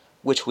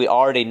 which we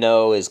already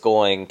know is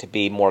going to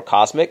be more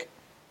cosmic.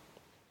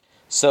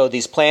 So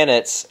these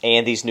planets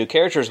and these new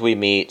characters we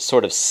meet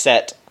sort of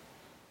set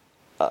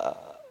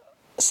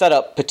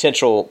up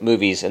potential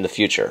movies in the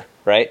future,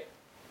 right?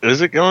 Is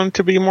it going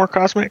to be more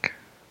cosmic?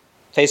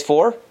 Phase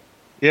 4?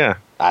 Yeah.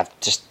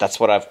 That's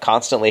what I've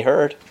constantly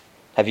heard.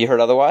 Have you heard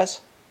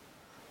otherwise?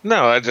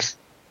 No,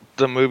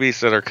 the movies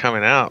that are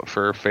coming out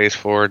for Phase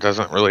 4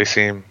 doesn't really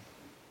seem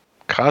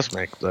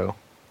cosmic though.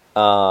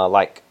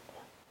 Like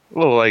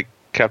Well, like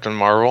Captain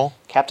Marvel.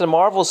 Captain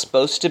Marvel's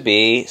supposed to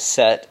be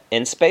set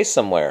in space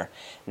somewhere.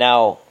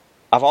 Now,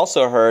 I've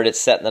also heard it's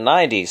set in the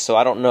 90s, so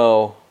I don't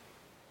know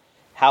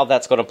how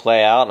that's going to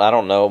play out, and I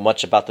don't know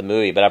much about the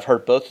movie, but I've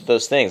heard both of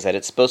those things, that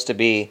it's supposed to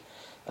be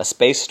a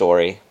space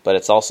story, but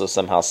it's also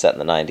somehow set in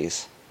the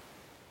 90s.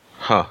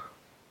 Huh.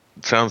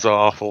 Sounds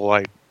awful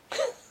like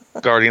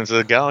Guardians of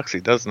the Galaxy,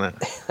 doesn't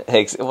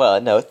it?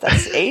 Well, no,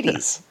 that's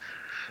 80s.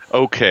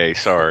 Okay,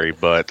 sorry,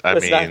 but I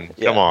It's not- mean,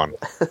 yeah. come on.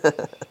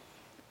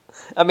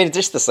 I mean,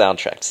 just the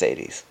soundtrack's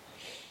 80s.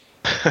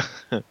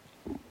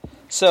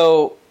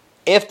 So,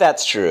 if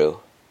that's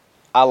true,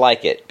 I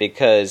like it,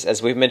 because,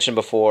 as we've mentioned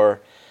before,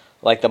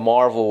 like, the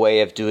Marvel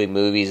way of doing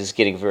movies is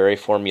getting very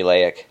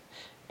formulaic,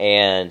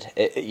 and,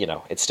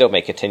 it still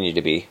may continue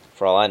to be,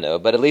 for all I know,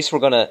 but at least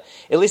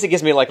it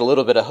gives me, like, a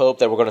little bit of hope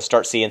that we're going to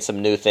start seeing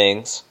some new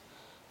things,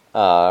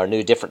 or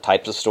new different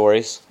types of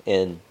stories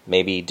in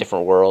maybe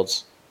different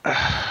worlds.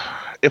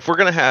 If we're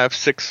gonna have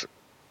 6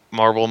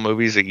 Marvel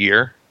movies a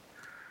year,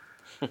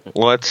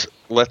 let's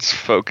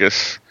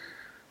focus,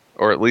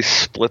 or at least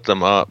split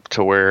them up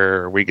to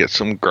where we get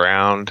some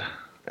ground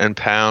and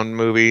pound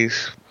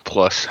movies,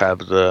 plus have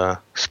the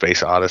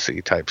Space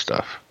Odyssey type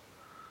stuff.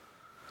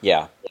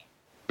 Yeah.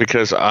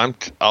 Because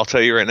I'll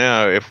tell you right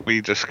now, if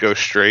we just go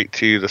straight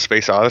to the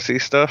Space Odyssey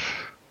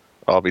stuff,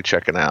 I'll be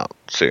checking out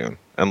soon.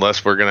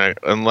 Unless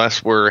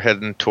we're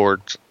heading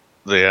towards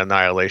the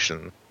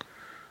Annihilation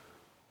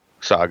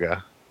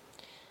saga.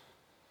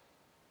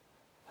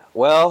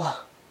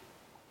 Well,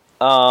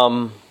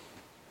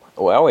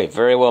 we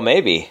very well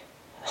maybe.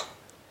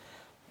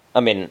 I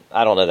mean,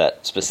 I don't know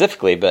that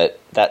specifically, but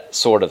that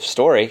sort of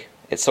story,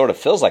 it sort of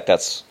feels like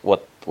that's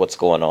what's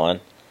going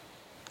on.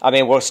 I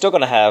mean, we're still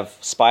going to have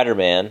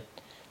Spider-Man,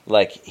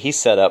 like, he's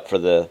set up for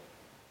the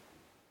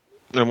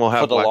And we'll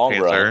have For the Black long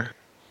Panther. run.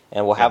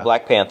 And we'll have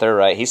Black Panther,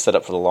 right? He's set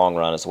up for the long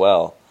run as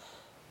well.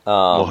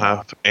 We'll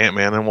have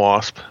Ant-Man and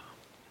Wasp.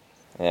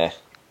 Yeah.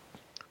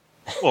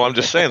 Well, I'm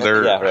just saying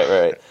they're... Yeah,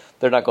 right.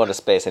 They're not going to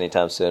space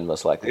anytime soon,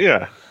 most likely.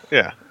 Yeah.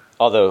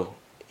 Although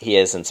he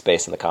is in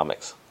space in the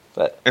comics.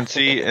 But And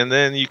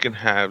then you can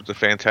have the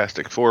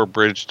Fantastic Four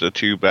bridge the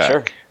two back.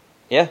 Sure.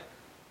 Yeah.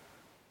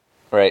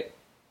 Right.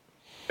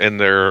 In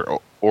their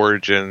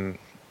origin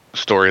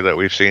story that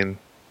we've seen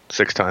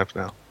 6 times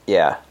now.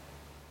 Yeah.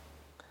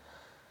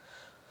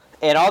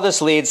 And all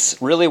this leads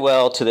really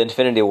well to the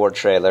Infinity War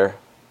trailer,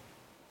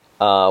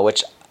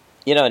 which,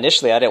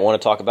 initially I didn't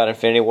want to talk about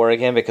Infinity War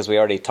again because we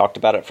already talked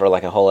about it for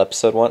like a whole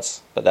episode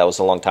once, but that was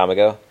a long time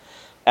ago,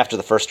 after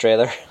the first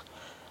trailer.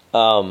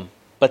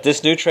 But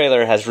this new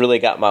trailer has really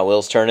got my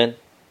wheels turning.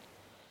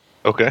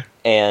 Okay.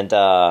 And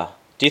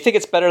do you think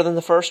it's better than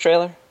the first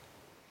trailer?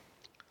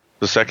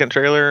 The second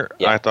trailer,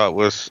 Yeah. I thought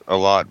was a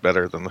lot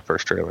better than the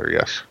first trailer,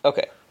 yes.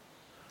 Okay.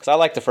 Because I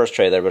liked the first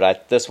trailer,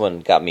 but this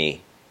one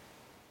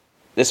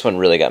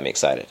really got me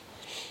excited.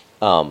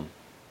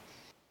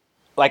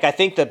 I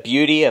think the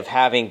beauty of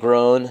having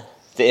grown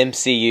the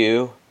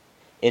MCU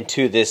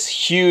into this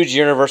huge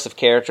universe of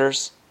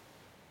characters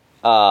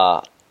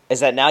is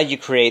that now you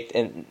create,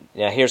 and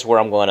here's where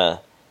I'm going to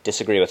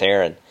disagree with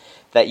Aaron,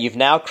 that you've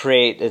now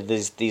created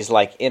these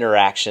like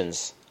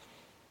interactions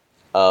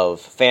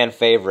of fan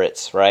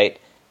favorites, right,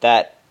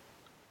 that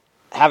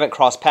haven't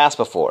crossed paths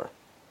before.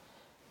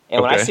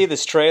 And when I Okay. see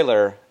this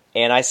trailer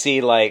and I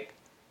see like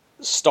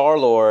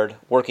Star-Lord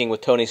working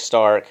with Tony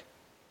Stark,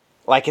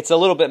 like, it's a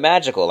little bit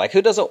magical. Like,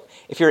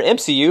 if you're an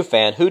MCU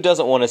fan, who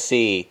doesn't want to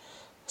see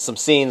some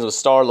scenes with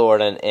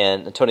Star-Lord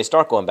and Tony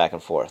Stark going back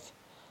and forth?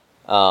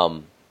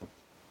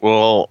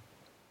 Well,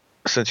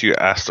 since you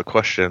asked the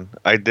question,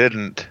 I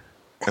didn't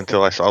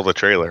until I saw the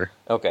trailer.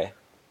 Okay.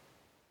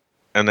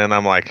 And then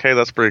I'm like, hey,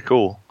 that's pretty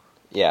cool.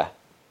 Yeah.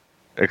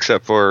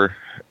 Except for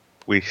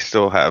we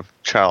still have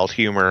child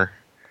humor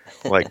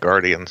like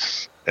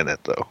Guardians in it,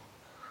 though.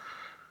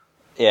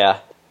 Yeah.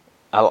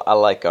 I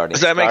like Guardians.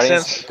 Does that make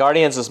sense?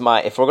 Guardians is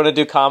if we're going to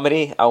do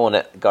comedy, I want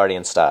it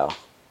Guardian style.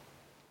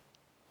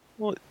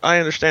 Well, I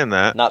understand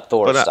that. Not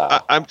Thor but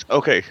style. I'm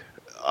okay.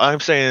 I'm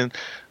saying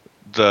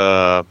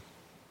the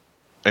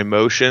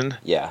emotion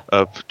Yeah.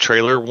 of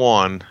trailer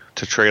 1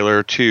 to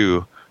trailer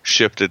 2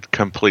 shifted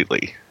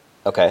completely.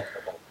 Okay.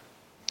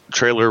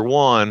 Trailer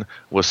 1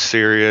 was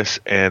serious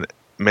and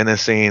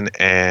menacing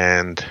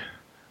and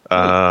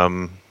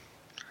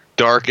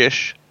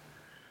darkish,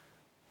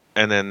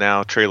 and then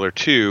now trailer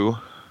 2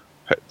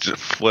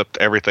 just flipped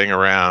everything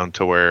around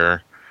to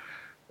where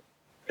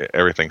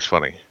everything's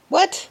funny.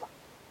 What?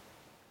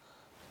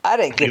 I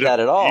didn't get that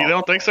at all. You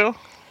don't think so?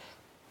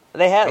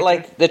 They had,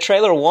 like, the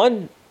trailer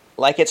 1,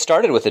 like, it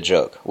started with a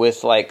joke,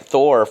 with, like,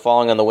 Thor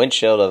falling on the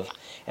windshield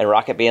and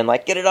Rocket being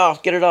like, get it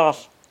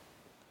off.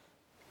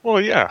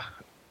 Well, yeah.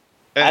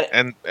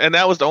 And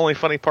that was the only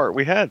funny part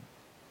we had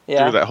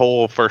Yeah. through that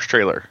whole first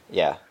trailer.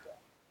 Yeah.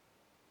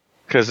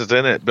 Because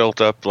then it built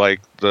up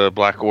like the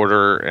Black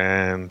Order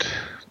and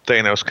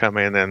Thanos come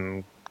in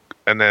and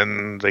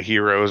then the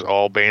heroes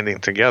all banding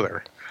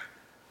together.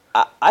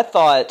 I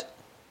thought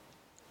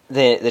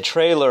the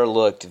trailer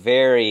looked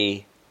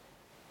very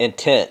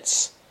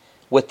intense,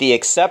 with the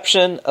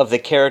exception of the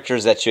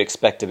characters that you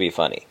expect to be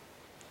funny.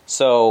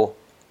 So,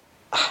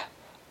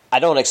 I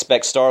don't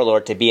expect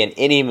Star-Lord to be in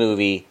any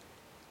movie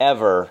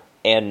ever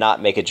and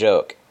not make a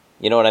joke.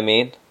 You know what I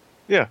mean?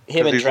 Yeah.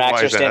 Him and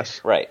Drax are standing...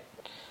 Right.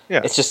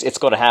 Yeah. It's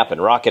going to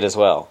happen. Rocket as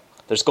well.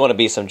 There's going to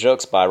be some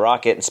jokes by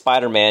Rocket, and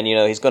Spider-Man,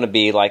 he's going to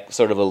be like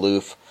sort of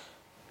aloof,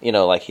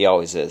 like he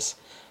always is.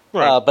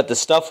 Right. But the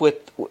stuff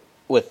with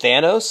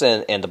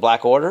Thanos and the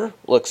Black Order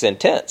looks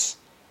intense.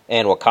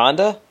 And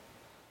Wakanda,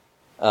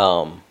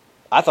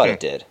 I thought it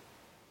did.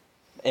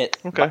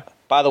 Okay.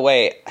 By the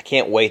way, I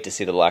can't wait to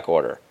see the Black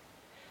Order.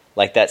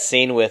 Like that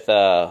scene with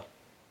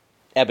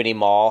Ebony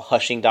Maw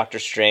hushing Doctor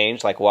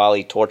Strange, like while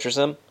he tortures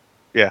him.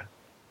 Yeah.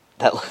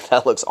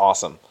 That looks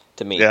awesome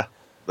to me. Yeah,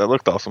 that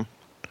looked awesome.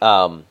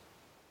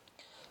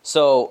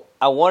 So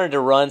I wanted to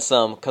run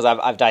some, because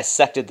I've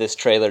dissected this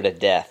trailer to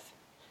death,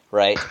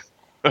 right?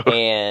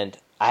 And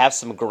I have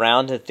some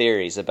grounded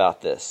theories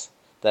about this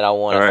that I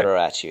want to throw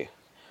at you.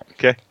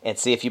 Okay. And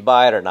see if you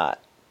buy it or not.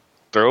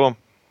 Throw them.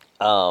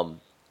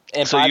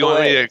 And so by you the want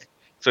way, me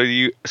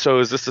to? So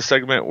is this the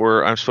segment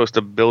where I'm supposed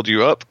to build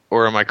you up,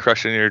 or am I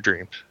crushing your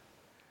dreams?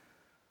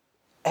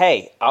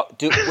 Hey, I'll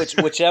do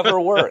whichever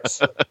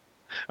works.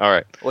 All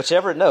right.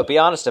 No, be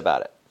honest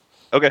about it.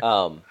 Okay.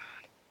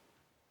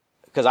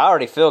 Because I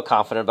already feel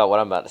confident about what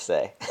I'm about to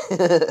say.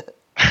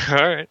 All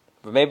right.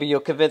 But maybe you'll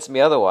convince me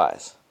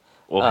otherwise.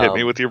 Well, hit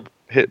me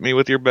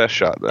with your best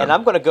shot then. And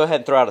I'm going to go ahead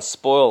and throw out a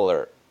spoiler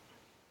alert.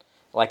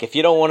 Like, if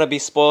you don't want to be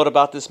spoiled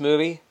about this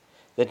movie,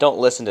 then don't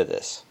listen to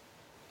this.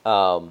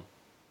 Or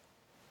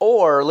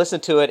listen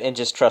to it and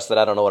just trust that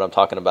I don't know what I'm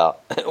talking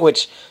about.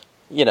 Which,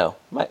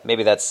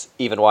 maybe that's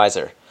even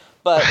wiser.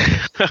 But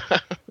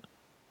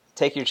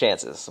take your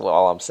chances,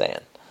 all I'm saying.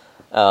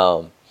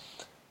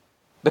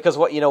 Because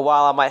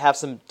while I might have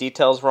some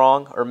details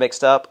wrong or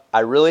mixed up, I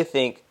really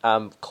think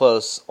I'm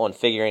close on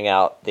figuring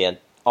out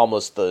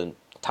almost the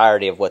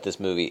entirety of what this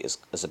movie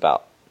is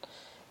about.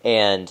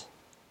 And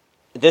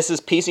this is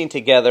piecing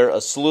together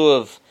a slew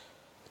of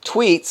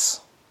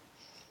tweets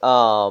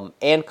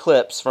and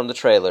clips from the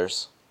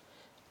trailers.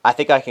 I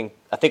think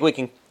we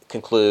can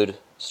conclude.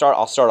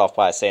 I'll start off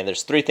by saying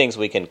there's 3 things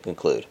we can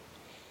conclude.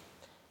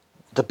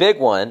 The big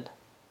one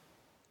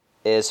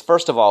is,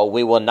 first of all,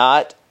 we will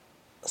not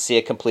see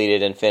a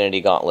completed Infinity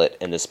Gauntlet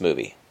in this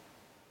movie.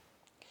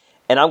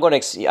 And I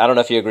don't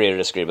know if you agree or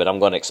disagree, but I'm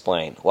going to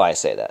explain why I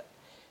say that.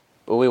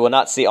 But we will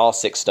not see all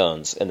 6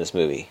 stones in this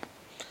movie.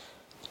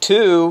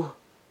 2,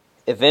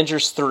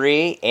 Avengers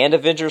 3 and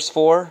Avengers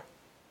 4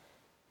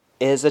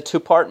 is a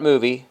 2-part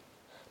movie.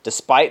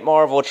 Despite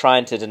Marvel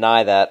trying to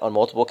deny that on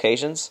multiple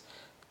occasions,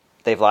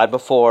 they've lied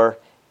before,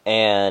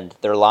 and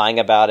they're lying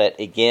about it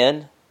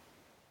again.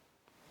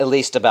 At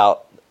least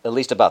about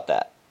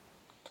that.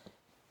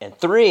 And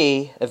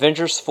 3,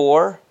 Avengers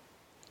 4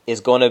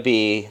 is going to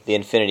be the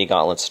Infinity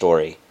Gauntlet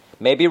story.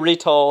 Maybe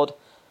retold,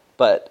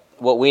 but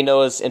what we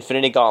know as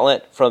Infinity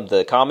Gauntlet from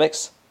the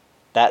comics,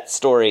 that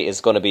story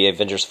is going to be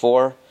Avengers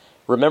 4.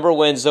 Remember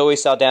when Zoe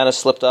Saldana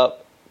slipped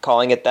up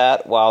calling it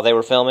that while they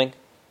were filming?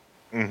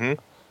 Mm-hmm.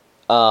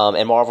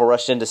 And Marvel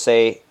rushed in to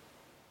say,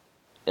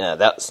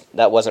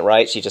 that wasn't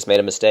right, she just made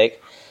a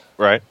mistake.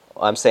 Right.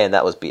 I'm saying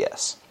that was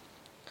BS.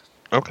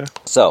 Okay.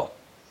 So,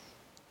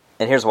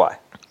 and here's why.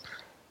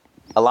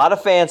 A lot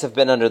of fans have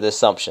been under the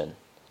assumption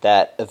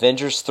that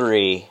Avengers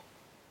 3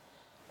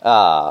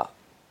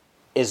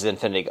 is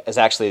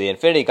actually the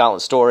Infinity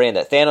Gauntlet story, and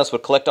that Thanos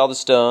would collect all the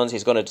stones,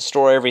 he's going to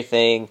destroy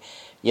everything,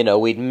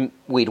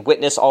 we'd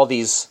witness all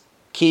these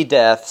key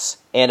deaths,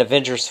 and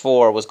Avengers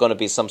 4 was going to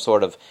be some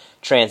sort of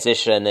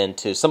transition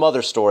into some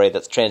other story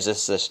that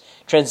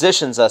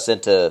transitions us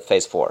into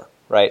Phase 4,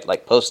 right?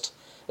 Like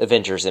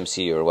post-Avengers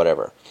MCU or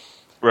whatever.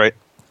 Right.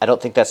 I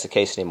don't think that's the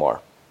case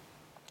anymore.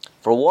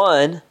 For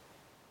one,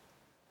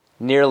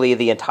 nearly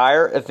the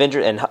entire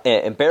Avengers,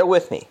 and bear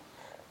with me,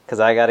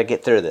 because I got to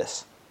get through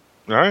this.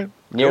 All right.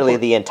 Nearly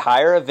the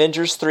entire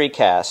Avengers 3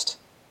 cast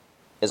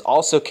is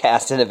also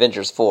cast in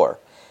Avengers 4,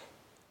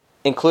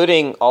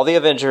 including all the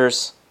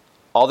Avengers,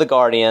 all the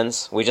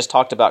Guardians. We just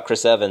talked about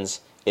Chris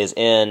Evans is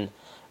in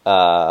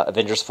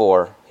Avengers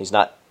 4. He's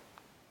not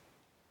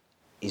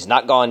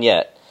gone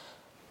yet.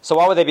 So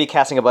why would they be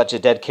casting a bunch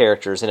of dead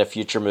characters in a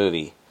future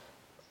movie?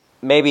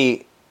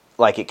 Maybe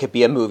it could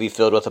be a movie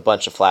filled with a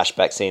bunch of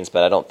flashback scenes,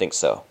 but I don't think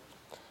so.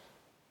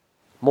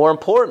 More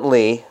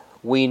importantly,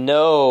 we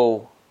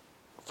know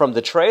from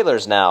the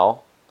trailers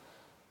now,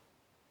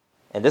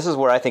 and this is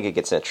where I think it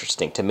gets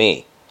interesting to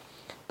me,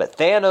 but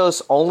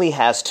Thanos only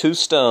has 2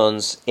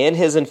 stones in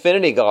his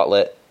Infinity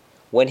Gauntlet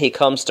when he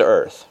comes to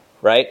Earth,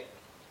 right?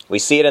 We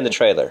see it in the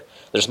trailer.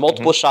 There's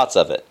multiple shots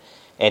of it,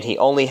 and he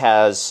only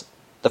has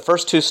the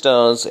first 2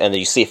 stones, and then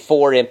you see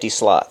 4 empty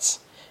slots.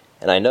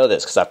 And I know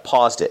this because I've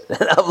paused it,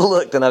 and I've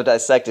looked, and I've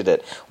dissected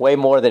it way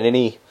more than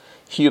any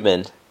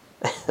human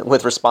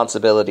with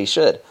responsibility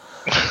should.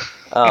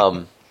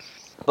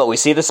 But we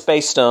see the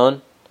Space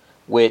Stone,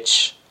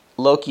 which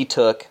Loki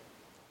took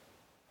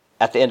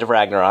at the end of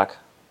Ragnarok.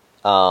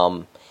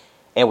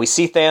 And we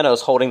see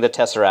Thanos holding the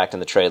Tesseract in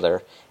the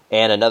trailer,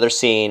 and another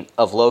scene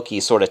of Loki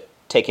sort of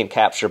taken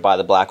capture by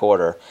the Black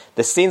Order.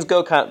 The scenes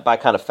go by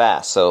kind of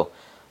fast, so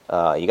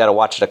you got to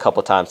watch it a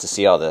couple times to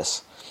see all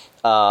this.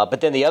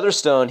 But then the other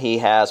stone he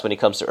has when he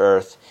comes to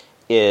Earth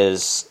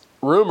is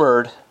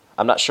rumored,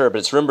 I'm not sure, but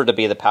it's rumored to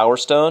be the Power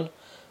Stone,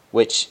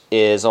 which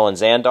is on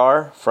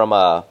Xandar from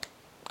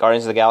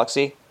Guardians of the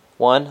Galaxy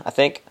 1, I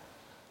think.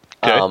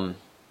 Okay.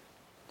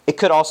 It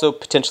could also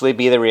potentially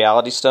be the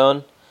Reality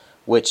Stone,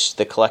 which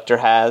the Collector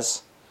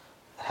has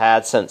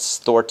had since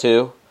Thor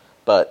 2,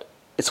 but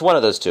it's one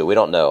of those two. We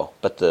don't know,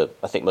 but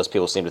I think most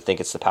people seem to think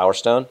it's the Power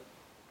Stone.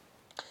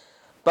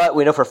 But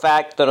we know for a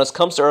fact Thanos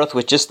comes to Earth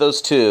with just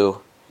those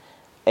two,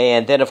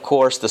 and then, of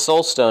course, the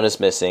Soul Stone is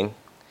missing,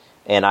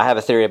 and I have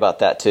a theory about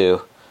that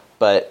too,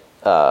 but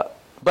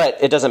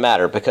it doesn't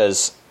matter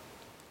because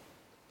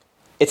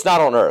it's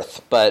not on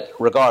Earth. But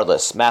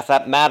regardless,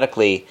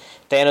 mathematically,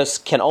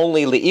 Thanos can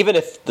only leave, even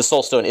if the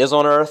Soul Stone is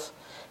on Earth,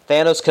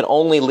 Thanos can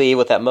only leave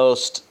with at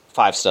most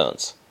 5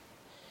 stones.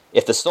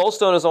 If the Soul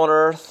Stone is on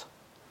Earth,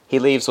 he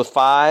leaves with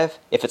 5.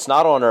 If it's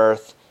not on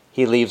Earth,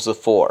 he leaves with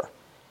 4.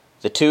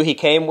 The 2 he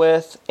came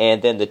with,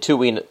 and then the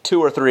 2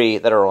 or 3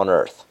 that are on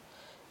Earth.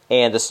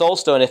 And the Soul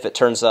Stone, if it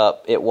turns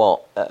up, it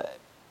won't.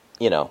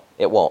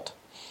 It won't.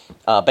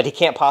 But he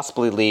can't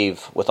possibly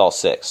leave with all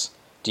 6.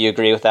 Do you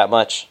agree with that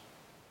much?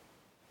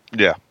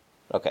 Yeah.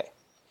 Okay.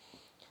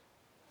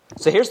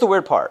 So here's the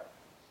weird part.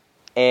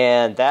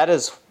 And that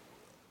is,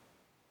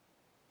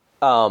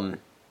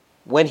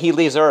 when he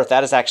leaves Earth,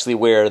 that is actually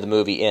where the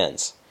movie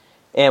ends.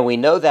 And we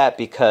know that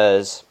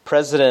because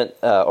President,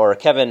 or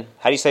Kevin,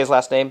 how do you say his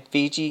last name?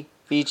 Feige?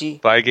 Feige?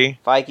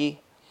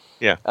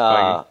 Yeah,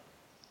 Feige.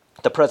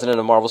 The president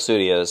of Marvel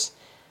Studios,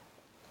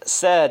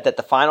 said that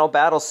the final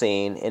battle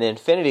scene in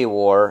Infinity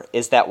War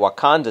is that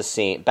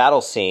Wakanda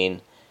battle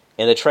scene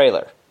in the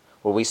trailer,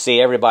 where we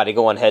see everybody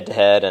going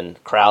head-to-head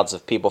and crowds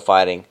of people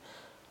fighting,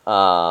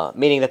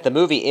 meaning that the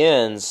movie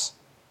ends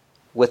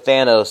with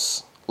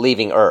Thanos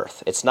leaving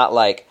Earth. It's not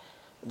like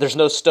there's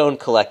no stone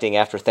collecting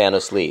after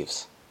Thanos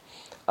leaves.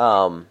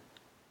 And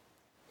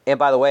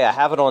by the way, I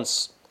have it on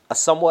a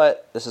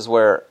somewhat, this is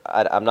where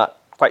I'm not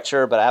quite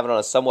sure, but I have it on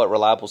a somewhat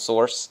reliable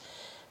source,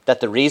 that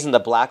the reason the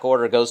Black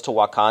Order goes to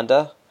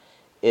Wakanda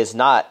is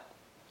not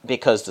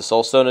because the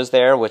Soul Stone is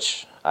there,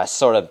 which I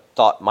sort of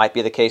thought might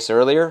be the case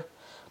earlier,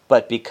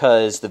 but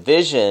because the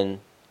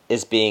Vision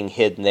is being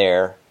hidden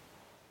there,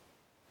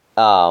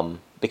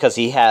 because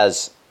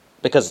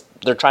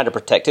they're trying to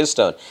protect his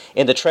stone.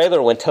 In the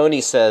trailer, when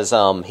Tony says,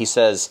 he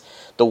says,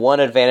 the one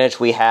advantage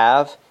we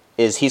have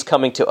is he's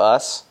coming to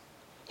us.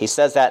 He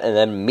says that, and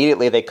then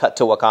immediately they cut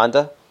to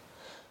Wakanda.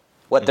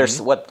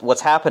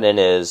 What's happening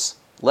is,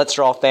 let's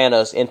draw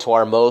Thanos into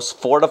our most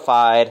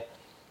fortified,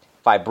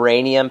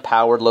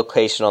 vibranium-powered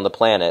location on the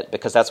planet,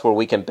 because that's where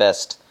we can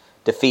best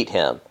defeat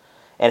him.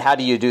 And how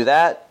do you do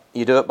that?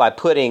 You do it by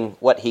putting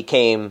what he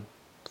came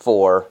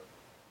for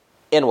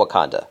in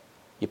Wakanda.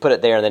 You put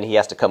it there, and then he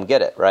has to come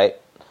get it, right?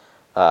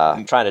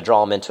 Trying to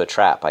draw him into a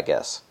trap, I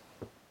guess.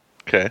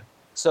 Okay.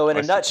 So in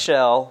a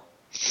nutshell,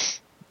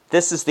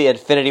 this is the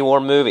Infinity War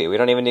movie. We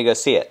don't even need to go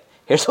see it.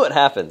 Here's what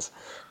happens.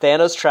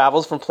 Thanos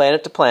travels from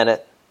planet to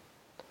planet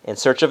in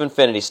search of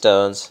Infinity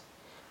Stones.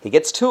 He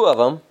gets 2 of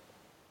them.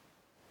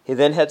 He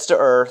then heads to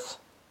Earth.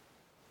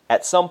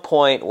 At some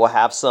point, we'll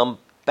have some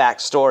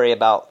backstory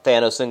about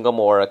Thanos and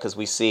Gamora, because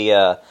we see,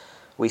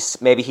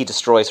 maybe he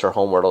destroys her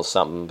homeworld or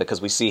something, because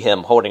we see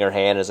him holding her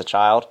hand as a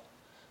child,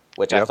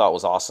 which I thought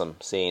was awesome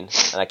scene,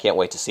 and I can't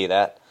wait to see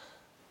that.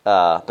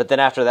 But then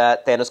after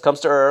that, Thanos comes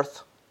to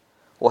Earth.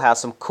 We'll have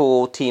some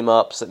cool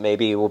team-ups that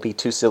maybe will be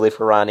too silly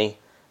for Ronnie.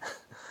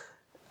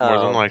 More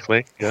than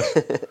likely, yes.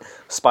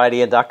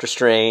 Spidey and Doctor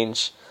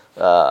Strange.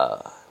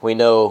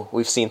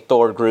 We've seen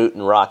Thor, Groot,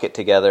 and Rocket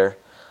together.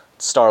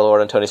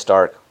 Star-Lord and Tony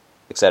Stark,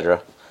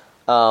 etc.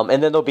 And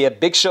then there'll be a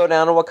big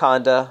showdown in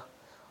Wakanda.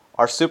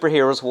 Our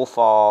superheroes will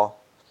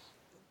fall.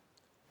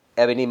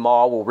 Ebony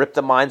Maw will rip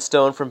the Mind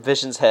Stone from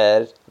Vision's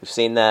head. We've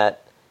seen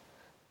that.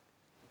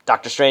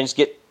 Doctor Strange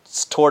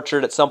gets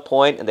tortured at some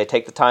point, and they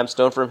take the Time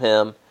Stone from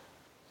him.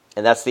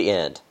 And that's the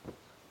end.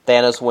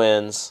 Thanos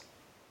wins.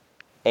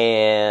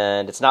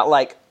 And it's not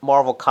like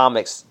Marvel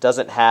Comics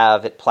doesn't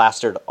have it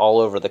plastered all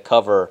over the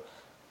cover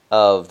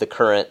of the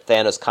current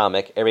Thanos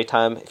comic. Every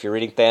time, if you're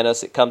reading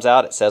Thanos, it comes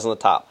out, it says on the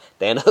top,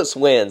 Thanos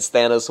wins,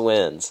 Thanos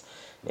wins.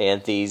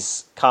 And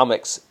these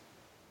comics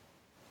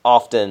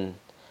often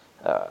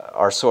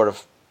are sort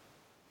of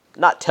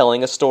not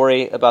telling a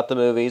story about the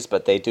movies,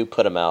 but they do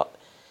put them out.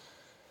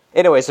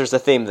 Anyways, there's a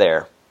theme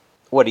there.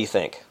 What do you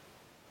think?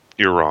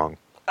 You're wrong.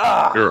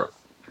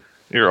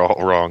 You're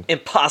all wrong.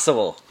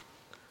 Impossible.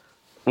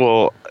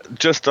 Well,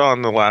 just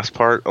on the last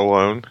part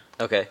alone.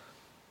 Okay.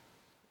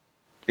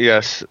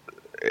 Yes,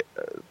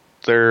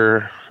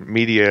 their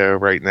media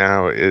right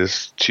now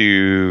is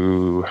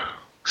to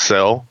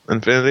sell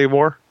Infinity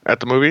War at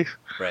the movies.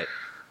 Right.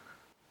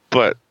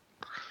 But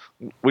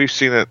we've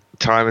seen it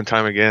time and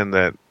time again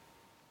that,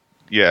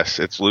 yes,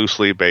 it's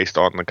loosely based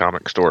on the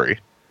comic story.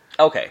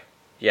 Okay,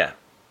 yeah.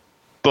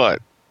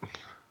 But,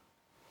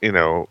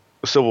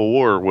 Civil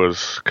War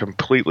was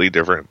completely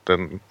different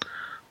than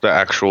the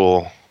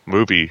actual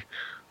movie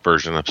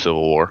version of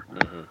Civil War.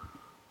 Mm-hmm.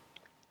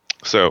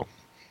 So,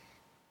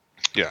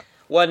 yeah.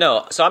 Well,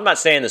 no. So I'm not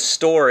saying the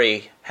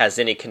story has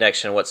any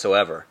connection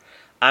whatsoever.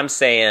 I'm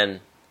saying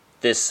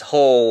this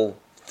whole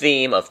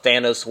theme of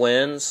Thanos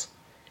wins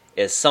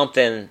is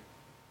something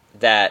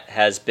that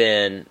has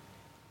been,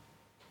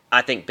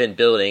 I think, been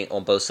building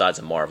on both sides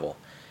of Marvel.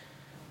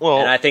 Well,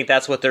 And I think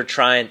that's what they're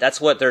trying. That's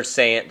what they're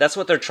saying. That's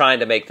what they're trying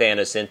to make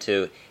Thanos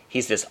into.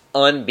 He's this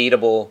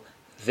unbeatable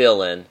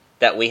villain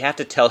that we have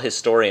to tell his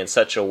story in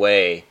such a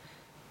way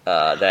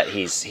that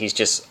he's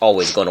just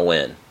always going to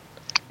win.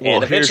 Well,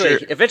 And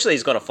eventually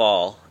he's going to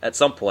fall at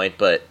some point,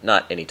 but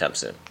not anytime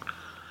soon.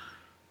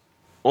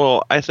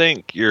 well, I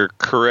think you're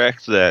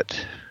correct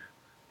that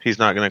he's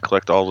not going to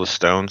collect all the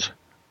stones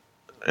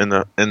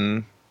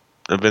in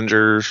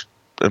Avengers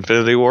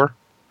Infinity War.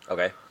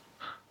 Okay.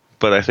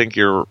 But I think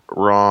you're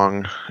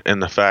wrong in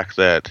the fact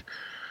that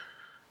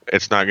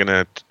it's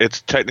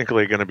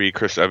technically going to be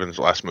Chris Evans'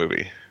 last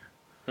movie.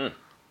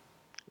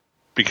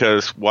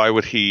 Because why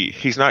would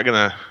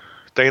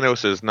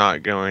Thanos is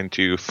not going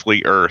to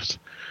flee Earth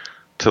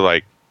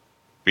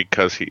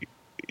because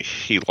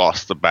he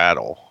lost the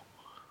battle.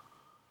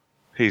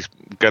 He's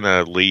going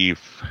to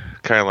leave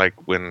kind of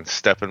like when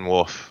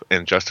Steppenwolf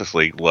in Justice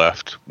League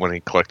left when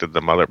he collected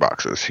the mother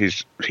boxes.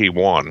 He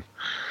won.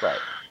 Right.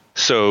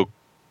 So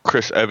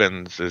Chris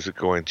Evans is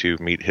going to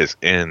meet his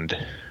end,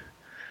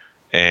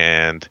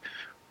 and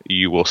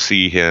you will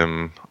see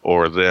him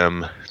or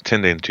them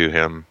tending to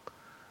him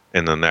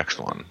in the next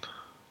one.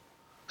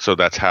 So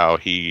that's how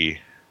he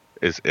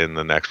is in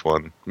the next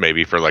one,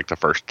 maybe for like the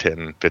first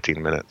 10,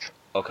 15 minutes.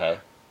 Okay.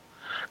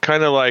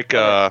 Kind of like,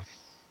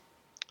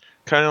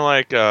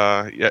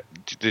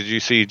 did you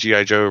see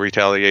G.I. Joe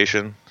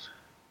Retaliation?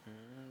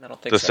 I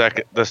don't think so.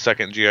 The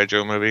second G.I.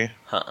 Joe movie?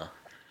 Uh-uh.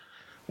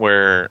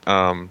 Where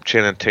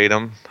Channing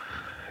Tatum,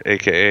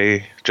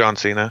 a.k.a. John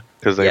Cena,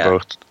 because they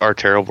both are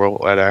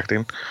terrible at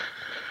acting,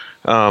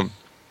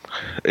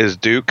 is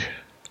Duke,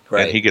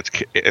 Right. and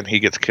he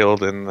gets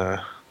killed in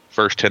the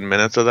first 10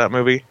 minutes of that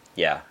movie.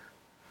 Yeah.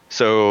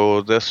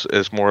 So this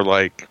is more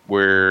like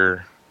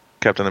where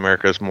Captain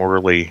America is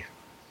mortally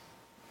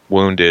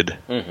wounded,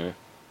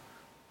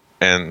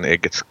 and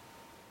it gets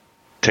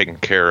taken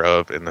care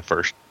of in the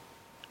first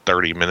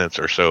 30 minutes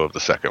or so of the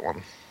second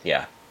one.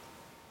 Yeah.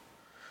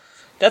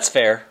 That's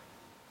fair.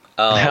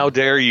 How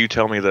dare you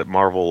tell me that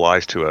Marvel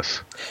lies to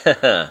us?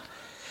 They've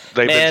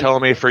been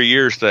telling me for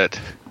years that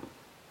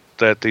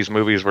these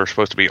movies were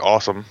supposed to be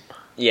awesome.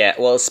 Yeah,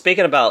 well,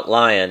 speaking about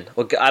lying,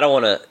 I don't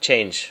want to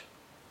change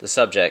the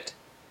subject.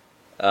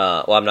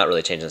 Well, I'm not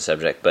really changing the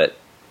subject, but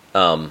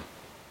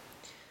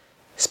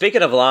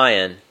speaking of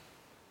lying,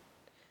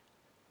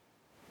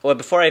 well,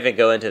 before I even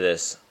go into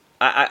this,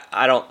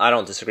 I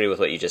don't disagree with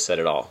what you just said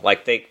at all.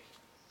 Like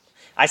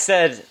I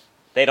said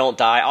they don't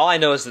die. All I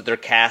know is that they're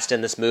cast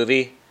in this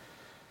movie.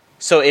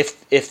 So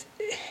if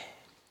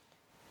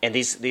and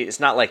these it's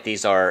not like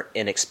these are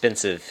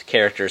inexpensive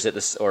characters at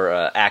this or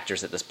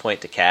actors at this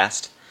point to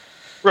cast.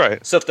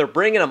 Right. So if they're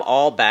bringing them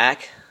all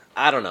back,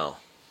 I don't know.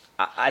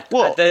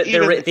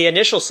 The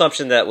initial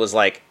assumption that was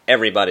like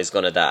everybody's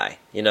going to die.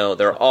 You know,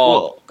 they're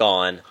all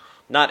gone.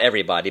 Not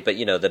everybody, but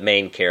you know the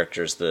main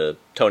characters, the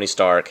Tony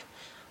Stark,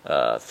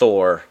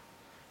 Thor,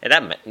 and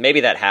that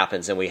maybe that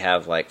happens, and we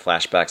have like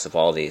flashbacks of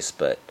all these.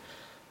 But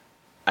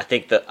I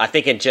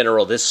think in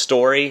general, this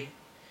story,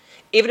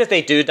 even if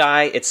they do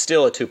die, it's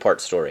still a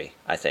 2-part story.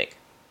 I think.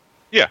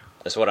 Yeah,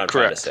 that's what I'm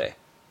trying to say.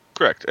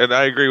 Correct, and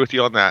I agree with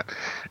you on that.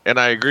 And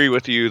I agree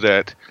with you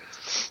that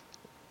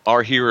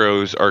our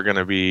heroes are going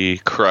to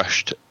be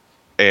crushed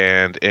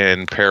and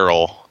in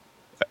peril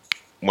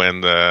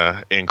when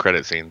the end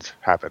credit scenes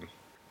happen.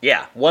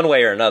 Yeah, one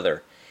way or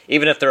another.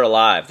 Even if they're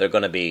alive, they're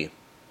going to be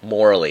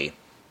morally,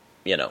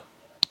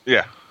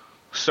 Yeah.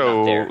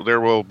 So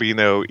there will be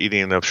no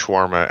eating of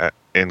shawarma at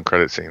end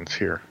credit scenes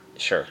here.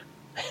 Sure.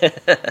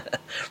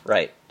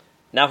 Right.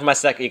 Now for my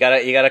second. You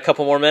got a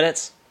couple more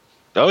minutes?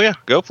 Oh yeah,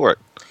 go for it.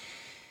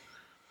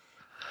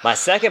 My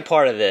second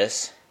part of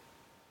this,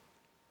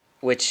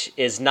 which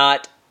is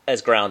not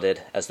as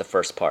grounded as the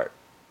first part.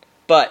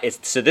 But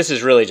this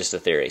is really just a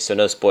theory, so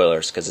no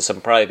spoilers, because this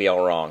will probably be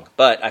all wrong.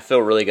 But I feel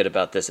really good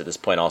about this at this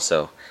point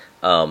also.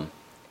 And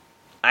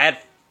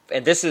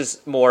this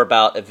is more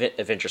about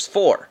Avengers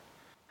 4.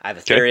 I have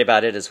a theory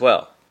about it as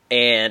well.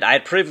 And I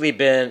had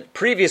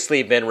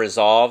previously been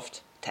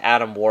resolved to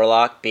Adam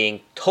Warlock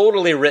being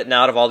totally written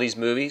out of all these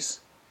movies,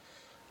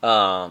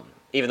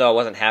 even though I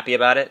wasn't happy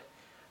about it.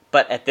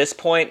 But at this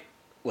point,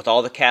 with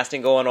all the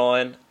casting going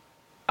on,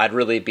 I'd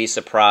really be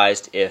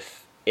surprised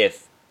if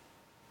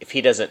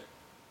he doesn't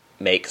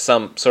make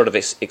some sort of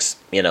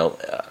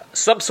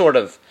some sort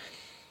of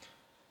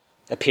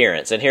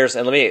appearance. And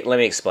let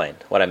me explain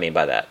what I mean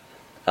by that.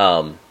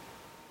 The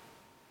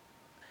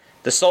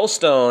Soul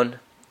Stone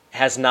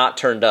has not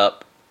turned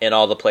up in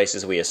all the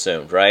places we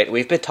assumed, right?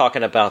 We've been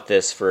talking about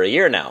this for a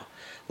year now.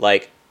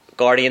 Like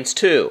Guardians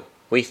 2,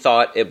 we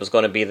thought it was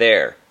going to be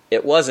there.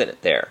 It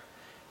wasn't there.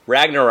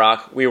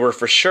 Ragnarok, we were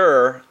for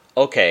sure,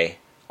 okay,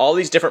 all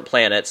these different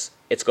planets,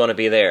 it's going to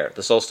be there.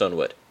 The Soul Stone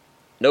would.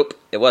 Nope,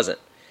 it wasn't.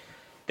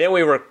 Then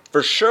we were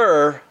for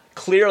sure,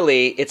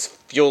 clearly, it's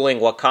fueling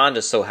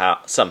Wakanda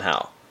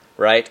somehow,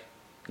 right?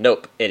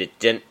 Nope, it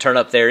didn't turn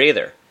up there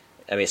either.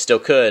 I mean, it still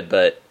could,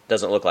 but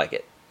doesn't look like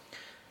it.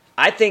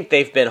 I think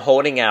they've been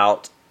holding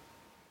out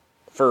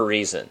for a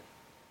reason.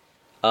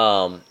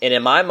 And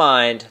in my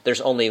mind,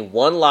 there's only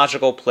one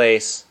logical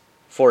place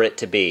for it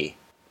to be.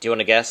 Do you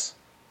want to guess?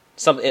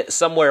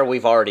 Somewhere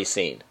we've already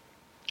seen.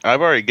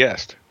 I've already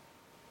guessed.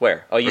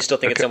 Where? Oh, you still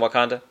think it's in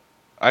Wakanda?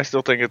 I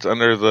still think it's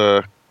under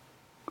the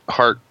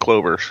heart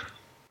clovers.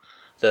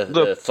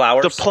 The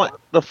flowers?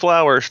 The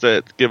flowers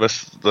that give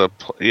us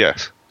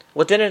yes.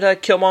 Well, didn't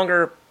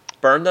Killmonger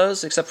burn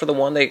those, except for the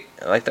one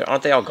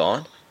aren't they all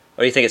gone?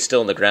 Or do you think it's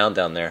still in the ground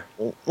down there?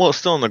 Well, it's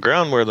still in the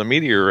ground where the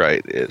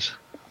meteorite is.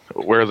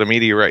 Where the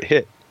meteorite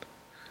hit.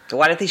 So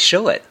why didn't they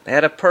show it? They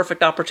had a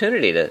perfect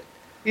opportunity to...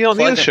 You don't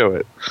need to show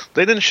it.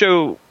 They didn't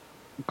show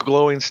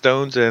glowing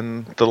stones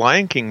in the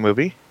Lion King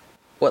movie.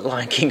 What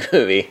Lion King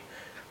movie?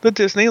 The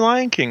Disney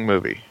Lion King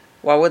movie.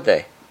 Why would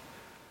they?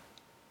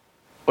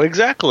 Well,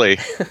 exactly.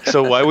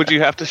 So why would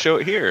you have to show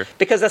it here?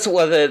 Because that's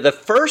what the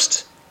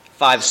first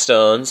 5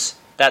 stones,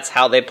 that's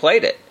how they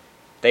played it.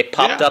 They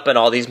popped up in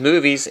all these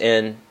movies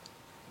in...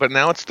 But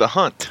now it's the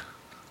hunt.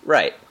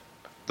 Right.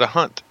 The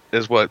hunt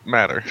is what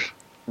matters.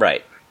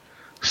 Right.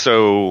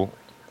 So...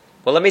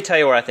 Well, let me tell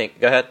you where I think...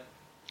 Go ahead.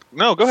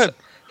 No, go ahead.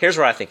 Here's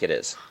where I think it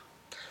is.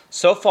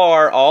 So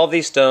far, all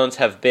these stones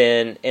have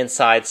been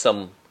inside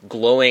some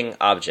glowing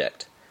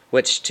object,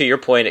 which, to your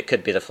point, it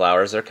could be the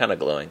flowers. They're kind of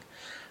glowing.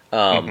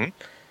 In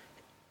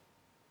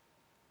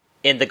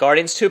the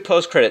Guardians 2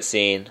 post-credit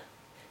scene,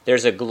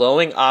 there's a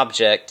glowing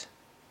object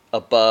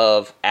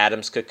above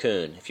Adam's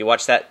cocoon. If you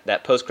watch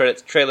that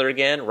post-credit trailer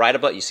again, right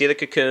above, you see the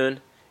cocoon.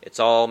 It's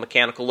all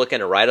mechanical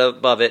looking, and right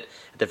above it,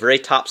 at the very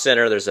top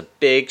center, there's a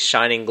big,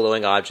 shining,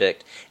 glowing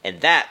object, and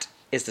that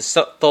is the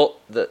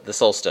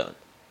Soul Stone.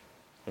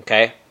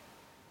 Okay?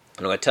 And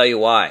I'm going to tell you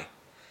why.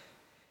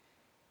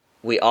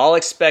 We all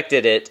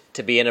expected it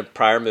to be in a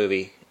prior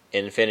movie,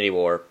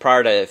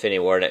 prior to Infinity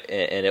War,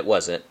 and it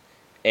wasn't.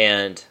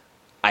 And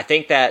I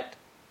think that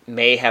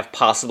may have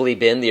possibly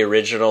been the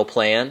original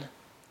plan.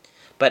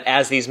 But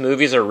as these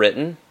movies are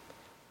written,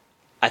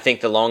 I think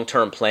the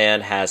long-term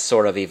plan has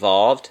sort of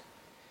evolved.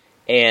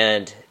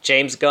 And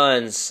James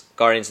Gunn's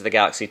Guardians of the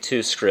Galaxy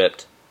 2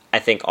 script, I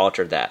think,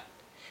 altered that.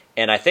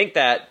 And I think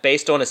that,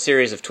 based on a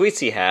series of tweets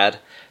he had,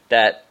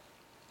 that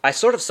I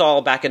sort of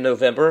saw back in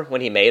November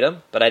when he made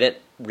them, but I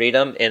didn't read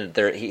them, and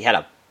he had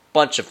a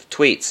bunch of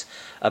tweets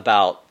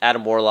about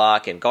Adam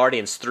Warlock and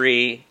Guardians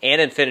 3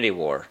 and Infinity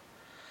War.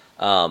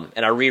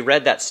 And I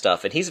reread that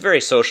stuff, and he's very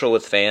social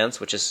with fans,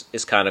 which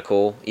is kind of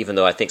cool, even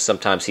though I think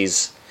sometimes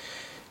he's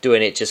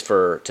doing it just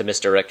to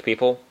misdirect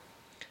people.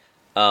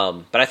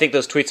 But I think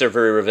those tweets are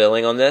very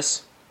revealing on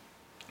this,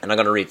 and I'm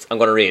going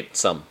to read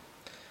some.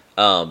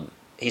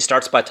 He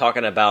starts by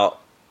talking about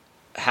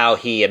how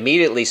he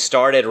immediately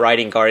started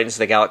writing Guardians of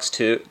the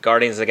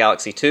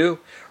Galaxy 2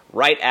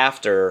 right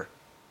after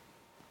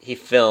he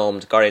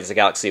filmed Guardians of the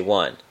Galaxy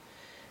 1.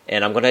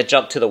 And I'm going to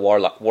jump to the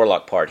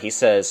Warlock part. He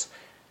says,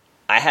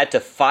 I had to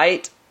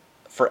fight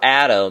for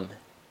Adam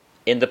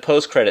in the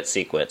post-credit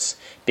sequence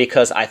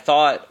because I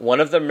thought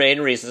one of the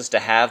main reasons to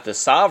have the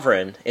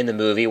Sovereign in the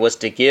movie was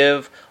to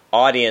give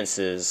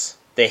audiences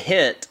the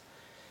hint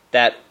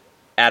that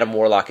Adam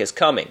Warlock is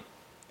coming.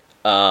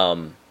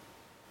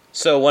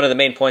 So one of the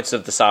main points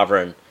of the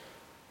Sovereign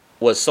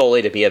was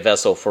solely to be a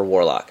vessel for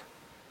Warlock.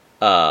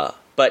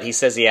 But he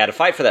says he had to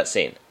fight for that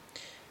scene.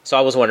 So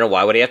I was wondering,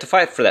 why would he have to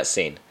fight for that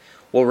scene?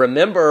 Well,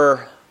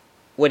 remember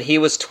when he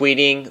was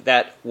tweeting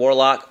that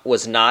Warlock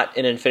was not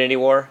in Infinity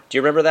War? Do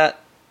you remember that?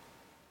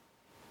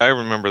 I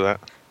remember that.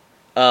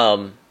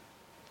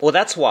 Well,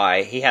 that's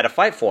why he had to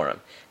fight for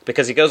him.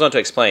 Because he goes on to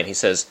explain. He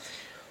says,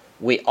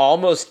 we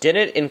almost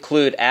didn't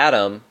include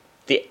Adam.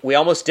 We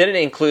almost didn't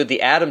include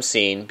the Adam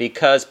scene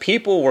because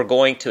people were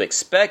going to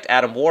expect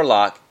Adam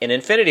Warlock in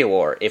Infinity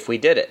War if we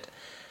did it.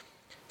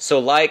 So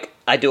like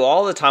I do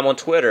all the time on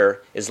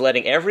Twitter, is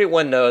letting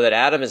everyone know that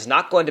Adam is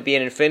not going to be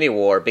in Infinity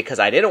War because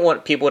I didn't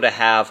want people to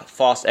have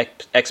false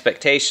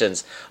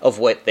expectations of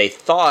what they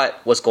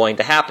thought was going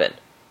to happen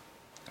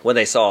when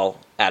they saw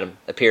Adam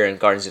appear in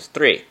Guardians of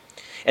 3.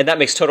 And that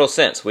makes total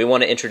sense. We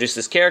want to introduce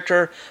this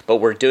character, but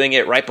we're doing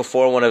it right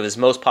before one of his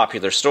most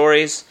popular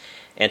stories.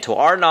 And to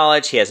our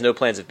knowledge, he has no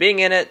plans of being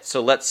in it,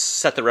 so let's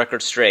set the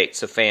record straight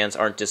so fans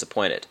aren't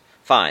disappointed.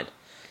 Fine.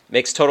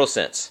 Makes total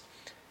sense.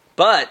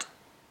 But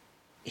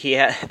he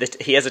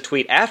has a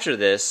tweet after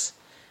this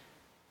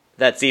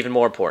that's even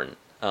more important.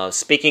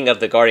 Speaking of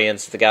the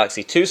Guardians of the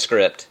Galaxy 2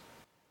 script,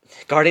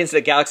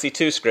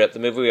 the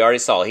movie we already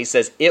saw, he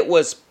says it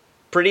was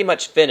pretty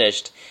much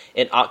finished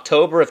in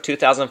October of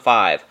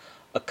 2005,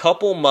 a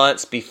couple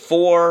months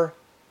before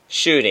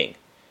shooting.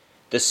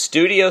 The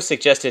studio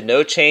suggested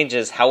no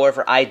changes.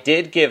 However, I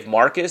did give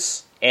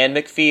Marcus and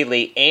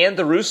McFeely and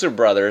the Russo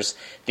brothers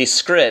the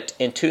script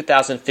in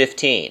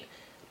 2015,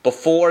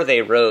 before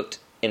they wrote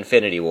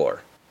Infinity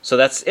War. So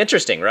that's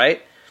interesting,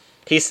 right?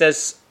 He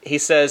says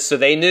so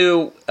they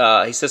knew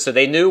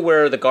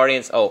where the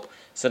Guardians. Oh,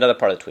 it's another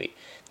part of the tweet.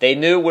 They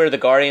knew where the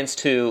Guardians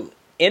 2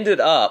 ended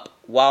up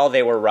while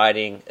they were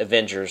writing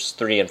Avengers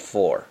 3 and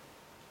 4.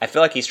 I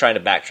feel like he's trying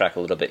to backtrack a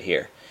little bit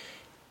here.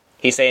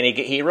 He's saying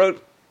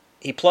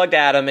he plugged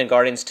Adam in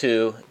Guardians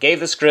 2, gave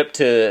the script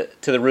to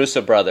the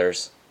Russo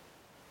brothers,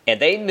 and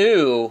they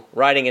knew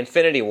writing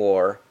Infinity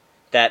War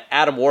that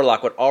Adam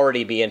Warlock would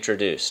already be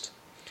introduced.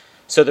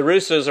 So the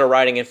Russos are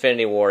writing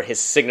Infinity War,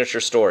 his signature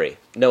story,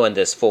 knowing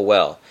this full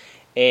well.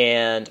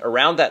 And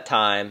around that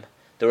time,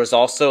 there was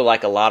also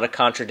like a lot of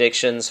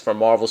contradictions from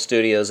Marvel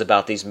Studios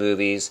about these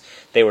movies.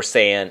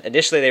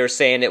 Initially they were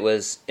saying it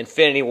was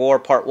Infinity War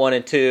Part 1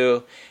 and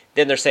 2.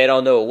 Then they're saying, oh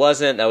no, it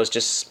wasn't. That was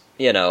just,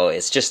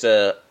 it's just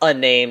a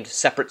unnamed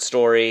separate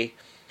story.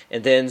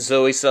 And then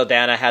Zoe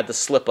Saldana had the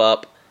slip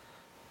up.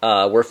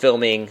 We're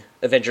filming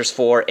Avengers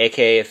 4,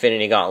 aka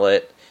Infinity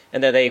Gauntlet.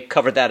 And then they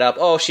covered that up.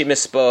 Oh, she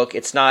misspoke.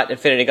 It's not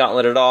Infinity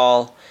Gauntlet at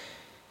all.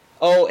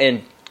 Oh,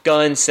 and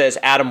Gunn says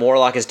Adam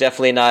Warlock is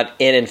definitely not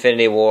in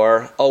Infinity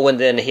War. Oh, and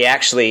then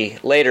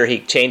later he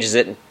changes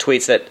it and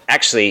tweets that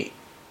actually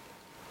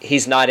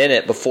he's not in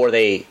it before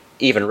they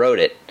even wrote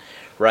it,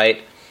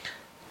 right?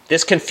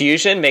 This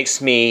confusion makes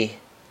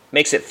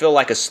it feel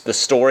like the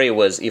story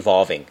was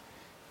evolving,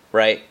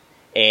 right?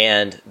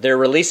 And they're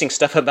releasing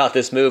stuff about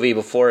this movie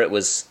before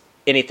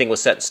anything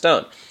was set in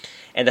stone.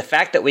 And the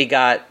fact that we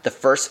got the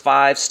first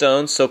 5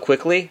 stones so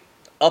quickly,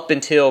 up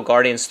until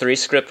Guardians 3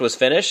 script was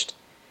finished,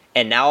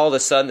 and now all of a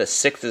sudden the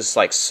 6th is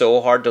like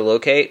so hard to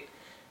locate,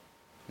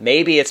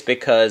 maybe it's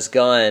because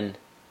Gunn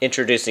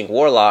introducing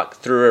Warlock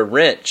threw a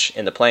wrench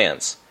in the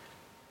plans.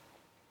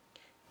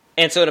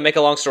 And so to make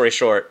a long story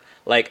short,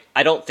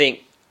 I don't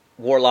think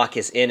Warlock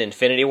is in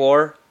Infinity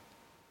War,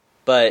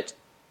 but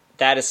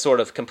that is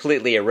sort of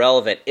completely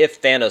irrelevant if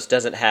Thanos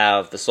doesn't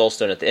have the Soul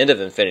Stone at the end of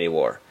Infinity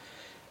War.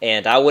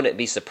 And I wouldn't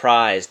be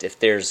surprised if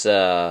there's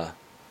a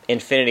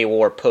Infinity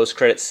War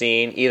post-credit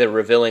scene, either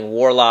revealing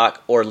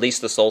Warlock or at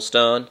least the Soul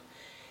Stone.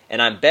 And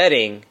I'm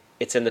betting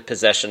it's in the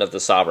possession of the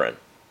Sovereign.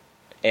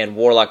 And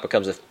Warlock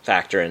becomes a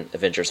factor in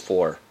Avengers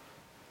 4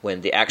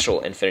 when the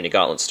actual Infinity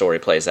Gauntlet story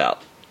plays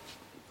out.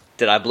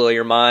 Did I blow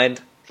your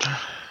mind?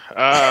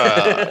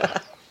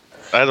 I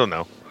don't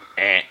know.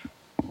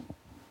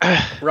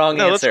 Wrong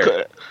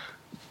answer.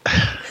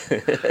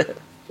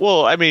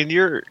 Well, I mean,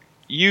 you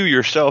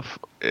yourself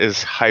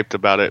is hyped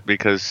about it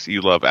because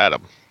you love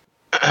Adam.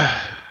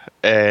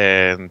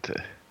 And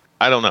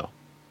I don't know.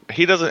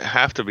 He doesn't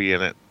have to be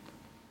in it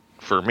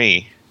for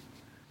me.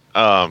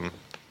 And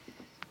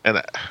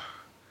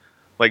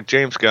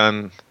James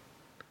Gunn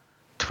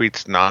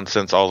tweets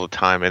nonsense all the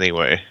time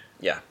anyway.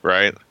 Yeah.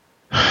 Right?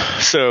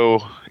 So,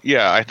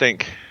 yeah, I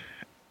think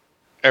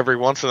every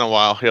once in a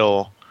while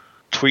he'll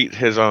tweet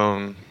his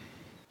own,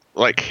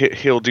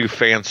 he'll do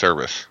fan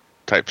service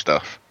type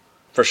stuff.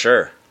 For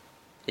sure.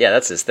 Yeah,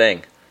 that's his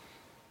thing.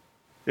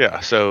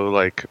 Yeah,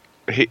 so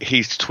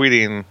he's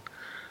tweeting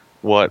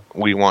what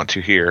we want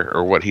to hear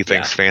or what he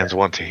thinks fans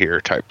want to hear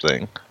type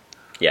thing.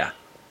 Yeah.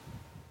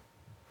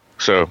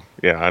 So,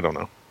 yeah, I don't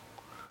know.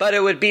 But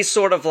it would be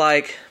sort of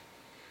I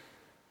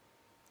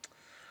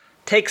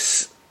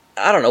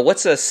don't know,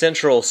 what's a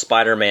central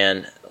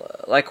Spider-Man,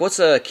 what's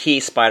a key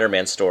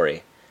Spider-Man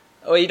story?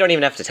 Oh, you don't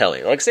even have to tell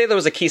me. Say there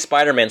was a key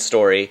Spider-Man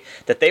story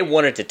that they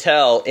wanted to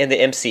tell in the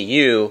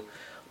MCU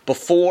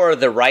before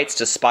the rights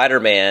to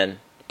Spider-Man,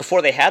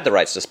 before they had the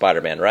rights to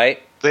Spider-Man,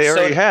 right? They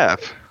already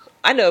have.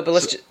 I know, but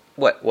let's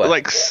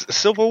what?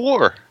 Civil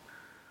War.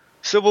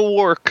 Civil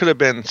War could have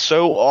been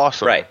so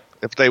awesome, right,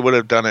 if they would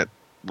have done it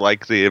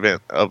like the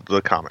event of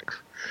the comics.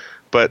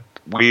 But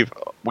we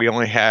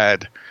only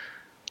had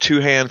 2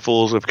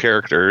 handfuls of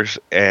characters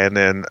and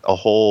then a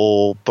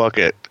whole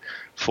bucket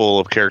full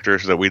of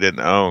characters that we didn't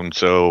own,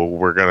 so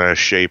we're gonna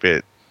shape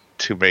it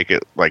to make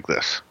it like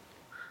this.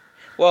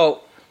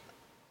 Well,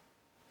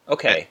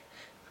 okay,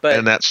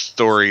 and that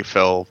story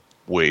fell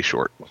way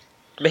short.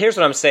 But here's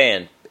what I'm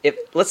saying: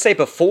 let's say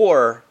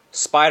before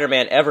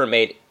Spider-Man ever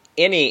made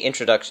any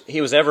introduction,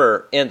 he was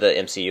ever in the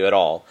MCU at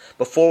all,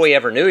 before we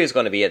ever knew he was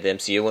going to be at the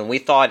MCU, when we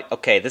thought,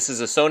 okay, this is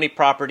a Sony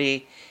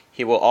property,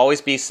 he will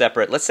always be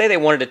separate. Let's say they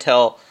wanted to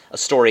tell a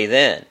story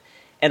then,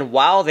 and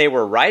while they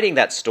were writing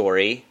that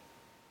story,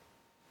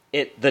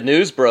 the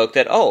news broke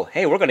that, oh,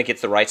 hey, we're going to get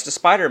the rights to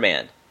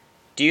Spider-Man.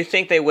 Do you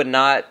think they would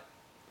not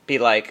be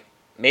like,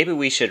 maybe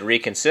we should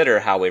reconsider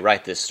how we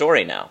write this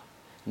story now,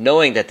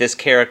 knowing that this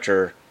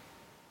character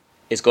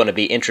is going to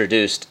be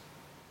introduced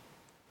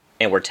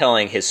and we're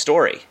telling his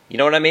story? You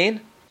know what I mean?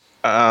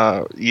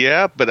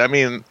 Yeah, but I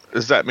mean,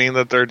 does that mean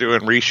that they're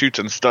doing reshoots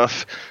and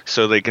stuff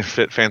so they can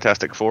fit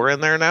Fantastic Four in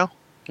there now?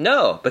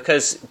 No,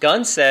 because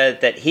Gunn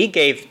said that the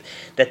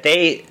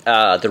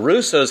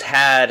Russos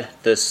had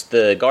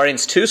the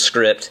Guardians 2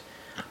 script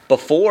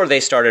before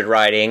they started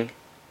writing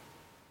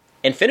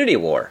Infinity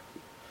War.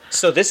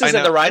 So this is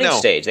in the writing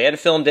stage. They hadn't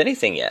filmed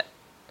anything yet.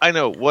 I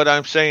know. What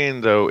I'm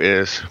saying, though,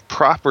 is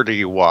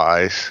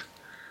property-wise,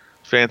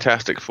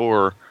 Fantastic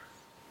Four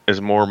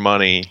is more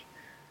money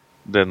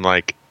than,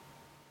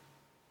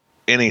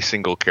 any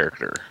single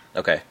character.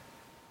 Okay.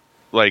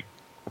 Like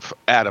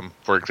Adam,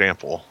 for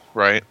example,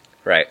 right?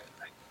 Right.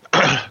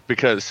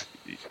 Because,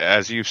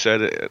 as you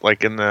said,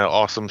 like in the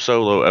Awesome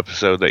Solo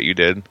episode that you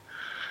did,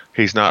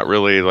 he's not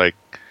really like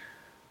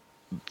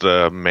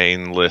the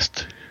main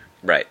list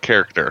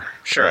character.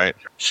 Sure. Right?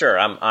 Sure.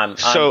 I'm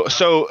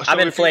if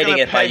inflating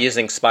you're it by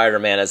using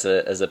Spider-Man as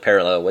a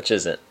parallel, which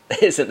isn't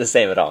the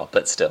same at all,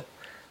 but still.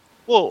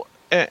 Well,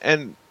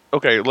 and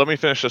okay, let me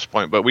finish this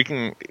point, but we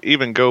can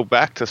even go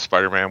back to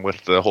Spider-Man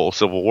with the whole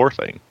Civil War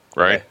thing,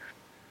 right? Okay.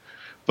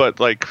 But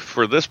like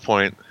for this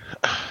point,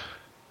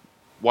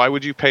 why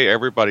would you pay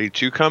everybody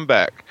to come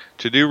back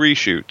to do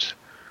reshoots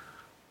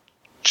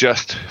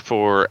just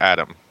for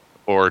Adam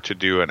or to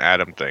do an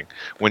Adam thing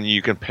when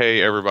you can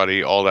pay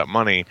everybody all that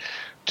money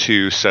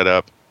to set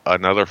up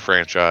another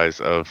franchise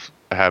of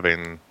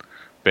having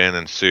Ben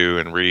and Sue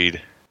and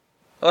Reed?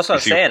 Well, that's what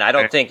I'm saying. I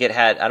don't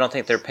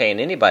think they're paying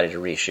anybody to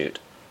reshoot.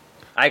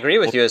 I agree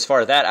with you as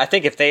far as that. I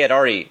think if they had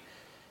already,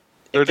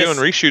 they're doing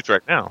reshoots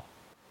right now,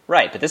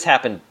 right? But this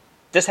happened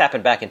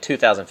back in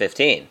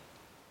 2015,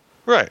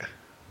 right?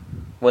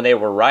 When they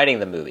were writing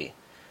the movie.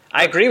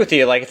 I agree with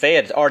you. Like if they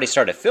had already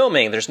started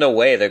filming, there's no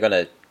way they're going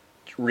to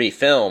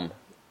refilm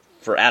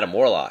for Adam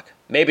Warlock.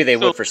 Maybe they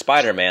would for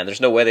Spider-Man. There's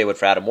no way they would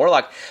for Adam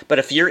Warlock. But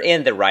if you're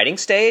in the writing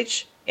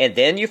stage and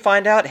then you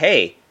find out,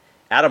 hey,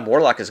 Adam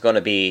Warlock is going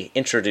to be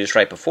introduced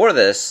right before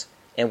this,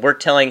 and we're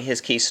telling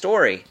his key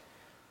story.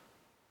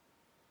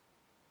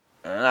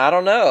 I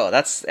don't know.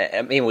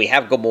 We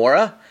have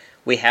Gamora,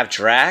 we have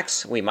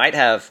Drax, we might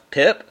have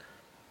Pip.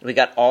 We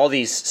got all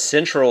these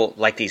central,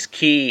 like these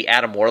key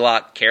Adam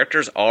Warlock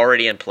characters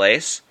already in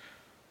place.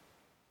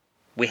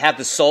 We have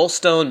the Soul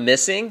Stone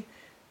missing.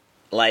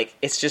 Like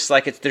it's just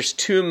like there's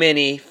too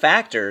many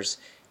factors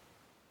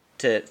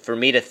for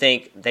me to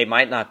think they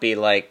might not be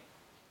like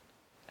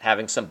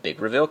having some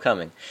big reveal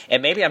coming.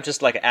 And maybe I'm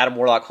just like an Adam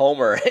Warlock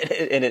homer,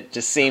 and it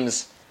just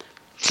seems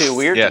too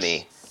weird to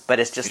me.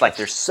 But it's just like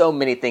there's so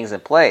many things in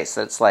place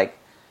that it's like,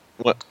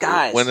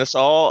 guys. When this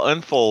all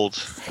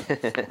unfolds,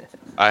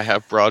 I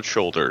have broad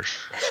shoulders,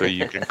 so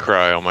you can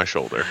cry on my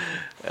shoulder.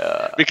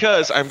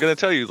 Because I'm going to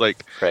tell you,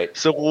 like,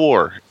 Civil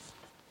War,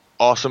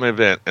 awesome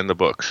event in the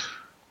books.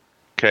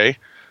 Okay?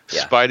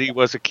 Yeah. Spidey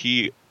was a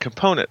key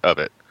component of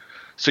it.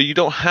 So you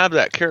don't have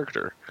that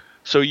character.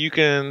 So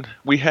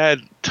we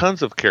had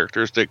tons of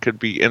characters that could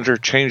be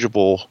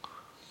interchangeable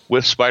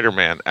with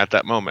Spider-Man at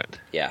that moment.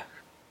 Yeah.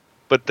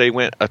 But they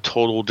went a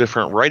total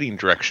different writing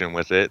direction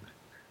with it.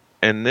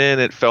 And then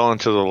it fell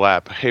into the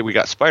lap, hey, we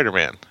got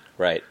Spider-Man.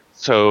 Right.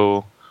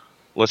 So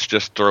let's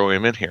just throw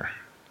him in here.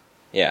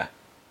 Yeah.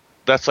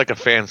 That's like a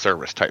fan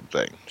service type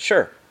thing.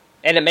 Sure.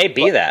 And it may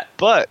be that.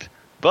 But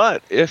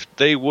if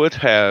they would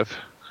have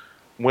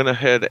went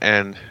ahead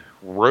and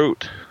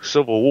wrote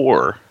Civil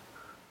War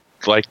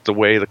like the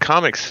way the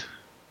comics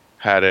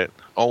had it,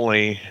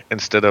 only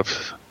instead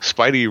of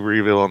Spidey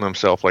revealing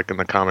himself like in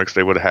the comics,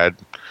 they would have had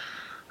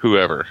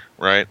whoever,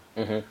 right?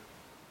 Mm-hmm.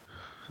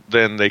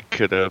 Then they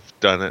could have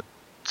done it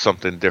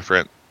something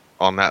different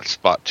on that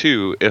spot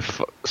too if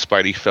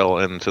Spidey fell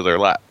into their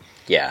lap.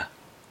 Yeah.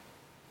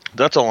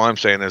 That's all I'm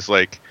saying is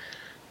like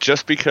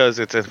just because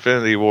it's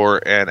Infinity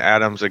War and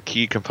Adam's a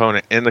key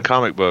component in the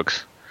comic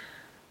books,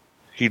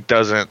 he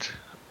doesn't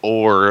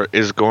or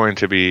is going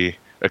to be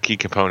a key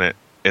component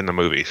in the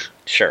movies.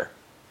 Sure.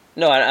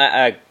 No,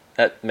 I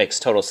that makes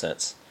total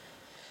sense.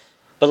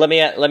 But let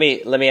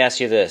me ask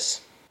you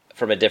this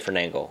from a different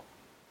angle.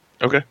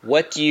 Okay.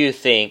 What do you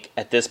think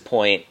at this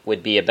point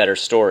would be a better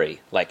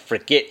story? Like,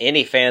 forget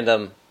any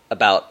fandom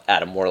about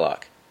Adam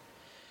Warlock.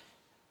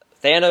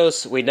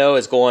 Thanos, we know,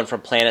 is going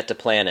from planet to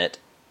planet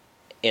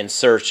in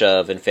search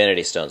of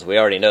Infinity Stones. We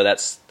already know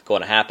that's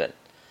going to happen.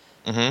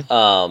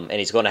 Mm-hmm. And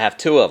he's going to have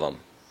 2 of them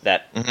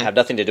that have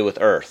nothing to do with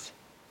Earth.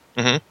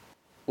 Mm-hmm.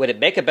 Would it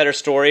make a better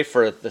story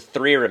for the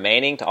 3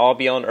 remaining to all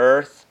be on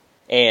Earth?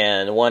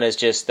 And one is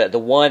just the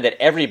one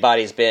that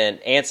everybody's been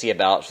antsy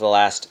about for the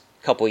last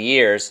couple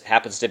years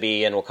happens to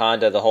be in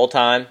Wakanda the whole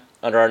time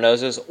under our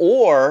noses,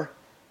 or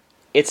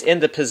it's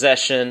in the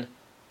possession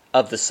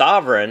of the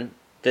Sovereign,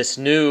 this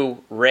new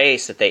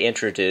race that they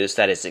introduced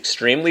that is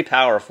extremely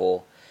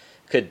powerful,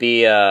 could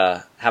be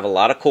have a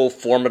lot of cool,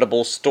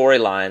 formidable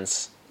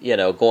storylines,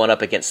 going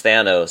up against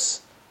Thanos.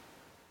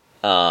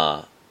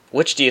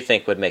 Which do you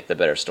think would make the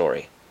better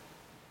story?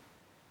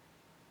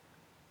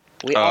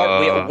 We'll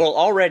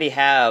already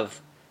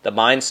have the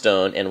Mind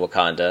Stone in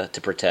Wakanda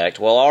to protect.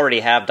 We'll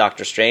already have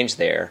Doctor Strange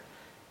there.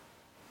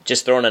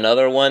 Just throwing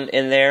another one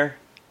in there?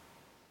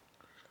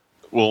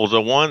 Well,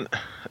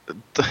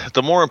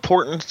 the more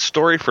important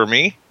story for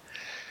me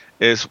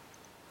is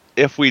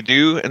if we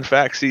do, in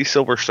fact, see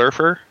Silver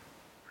Surfer,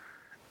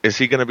 is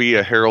he going to be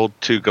a herald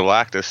to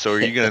Galactus? So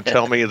are you going to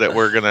tell me that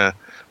we're going to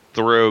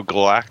throw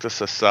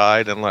Galactus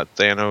aside and let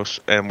Thanos,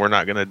 and we're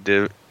not going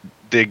to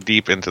dig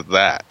deep into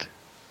that?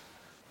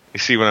 You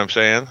see what I'm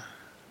saying?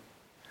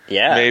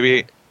 Yeah.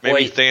 Maybe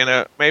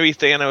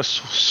Thanos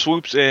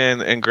swoops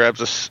in and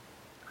grabs us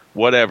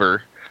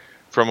whatever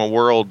from a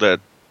world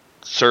that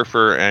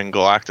Surfer and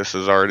Galactus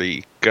is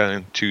already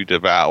going to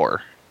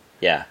devour.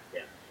 Yeah.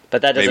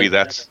 But that doesn't... Maybe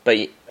that's...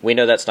 But we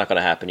know that's not going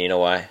to happen. You know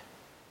why?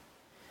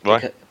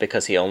 Why?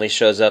 Because he only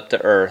shows up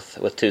to Earth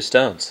with 2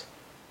 stones.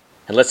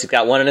 Unless he's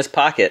got one in his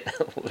pocket.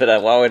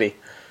 But why would he?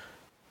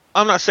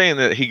 I'm not saying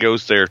that he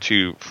goes there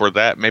for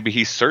that. Maybe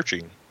he's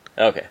searching.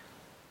 Okay.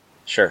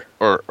 Sure.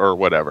 Or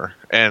whatever.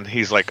 And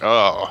he's like,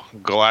 oh,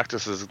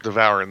 Galactus is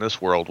devouring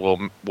this world.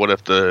 Well, what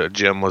if the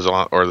gem was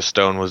on, or the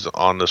stone was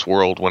on this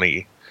world when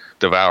he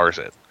devours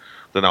it?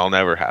 Then I'll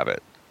never have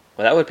it.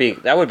 Well,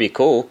 that would be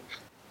cool.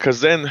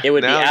 Because then... It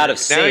would be out of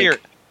sync.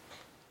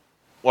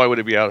 Why would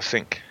it be out of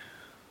sync?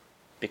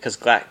 Because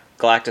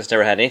Galactus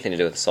never had anything to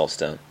do with the Soul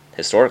Stone,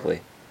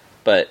 historically.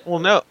 But well,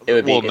 no.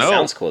 It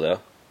sounds cool,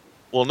 though.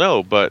 Well,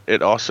 no, but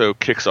it also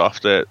kicks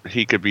off that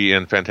he could be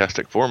in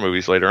Fantastic Four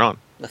movies later on.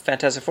 The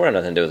Fantastic Four had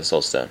nothing to do with the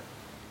Soul Stone.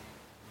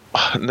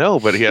 No,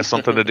 but he has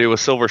something to do with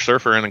Silver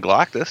Surfer and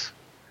Galactus,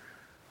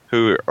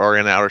 who are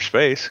in outer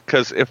space.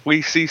 Because if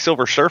we see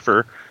Silver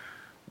Surfer,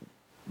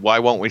 why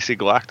won't we see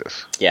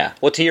Galactus? Yeah.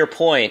 Well, to your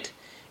point,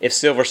 if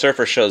Silver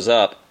Surfer shows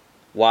up,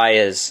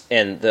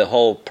 and the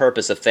whole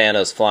purpose of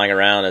Thanos flying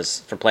around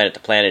from planet to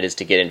planet is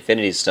to get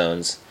Infinity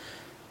Stones,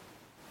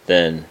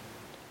 then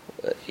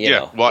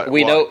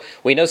we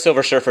know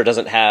Silver Surfer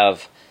doesn't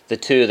have the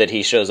 2 that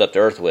he shows up to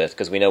Earth with,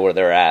 because we know where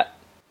they're at,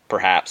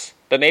 perhaps.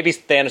 But maybe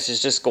Thanos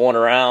is just going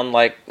around,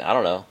 like, I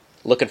don't know,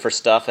 looking for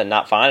stuff and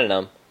not finding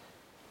them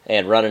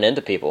and running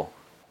into people.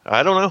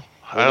 I don't know.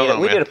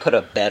 We need to put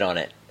a bet on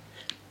it.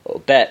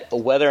 Bet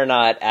whether or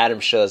not Adam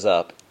shows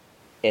up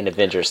in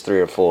Avengers 3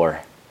 or 4.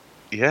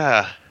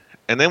 Yeah,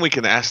 and then we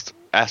can ask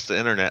the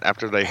internet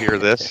after they hear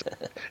this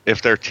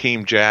if they're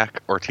Team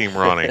Jack or Team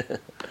Ronnie.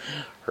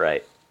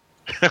 Right.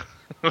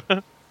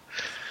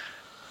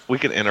 We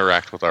can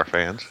interact with our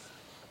fans.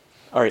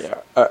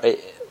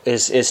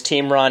 Is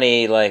Team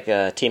Ronnie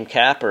like Team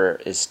Cap,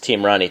 or is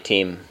Team Ronnie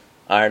Team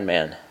Iron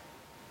Man?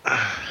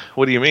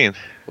 What do you mean?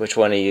 Which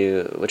one are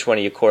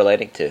you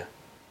correlating to?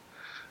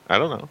 I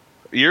don't know.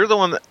 You're the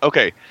one that...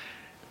 Okay,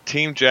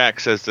 Team Jack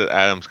says that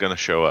Adam's going to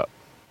show up.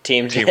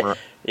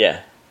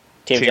 Yeah.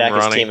 Team Jack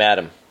Ronnie, is Team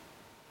Adam.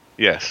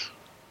 Yes.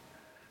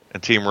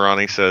 And Team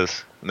Ronnie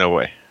says, no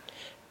way.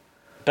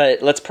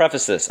 But let's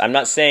preface this. I'm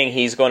not saying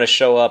he's going to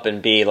show up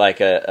and be like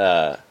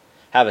have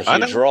a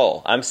huge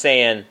role. I'm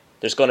saying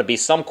there's going to be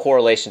some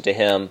correlation to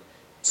him.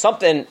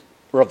 Something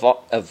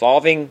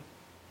evolving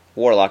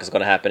Warlock is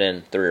going to happen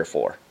in 3 or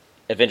 4.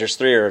 Avengers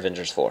 3 or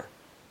Avengers 4.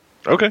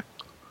 Okay.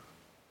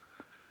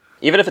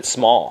 Even if it's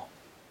small.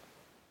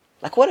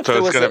 Like, what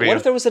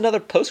if there was another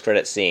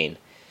post-credit scene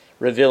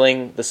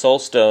revealing the Soul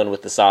Stone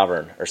with the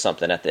Sovereign or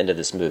something at the end of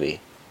this movie?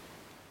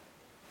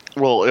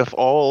 Well, if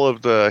all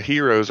of the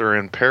heroes are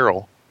in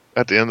peril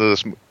at the end of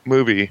this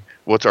movie,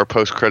 what's our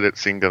post-credit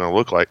scene going to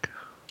look like?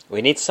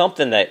 We need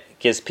something that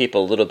gives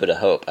people a little bit of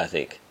hope, I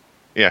think.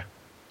 Yeah.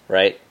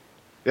 Right?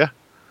 Yeah.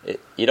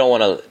 You don't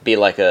want to be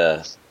like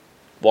a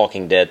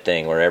Walking Dead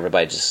thing where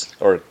everybody just...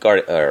 Or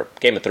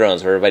Game of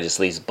Thrones where everybody just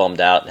leaves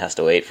bummed out and has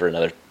to wait for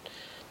another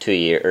 2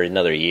 year or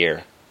another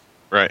year.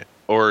 Right.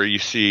 Or you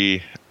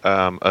see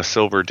a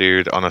silver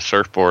dude on a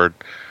surfboard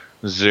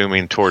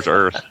zooming towards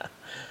Earth.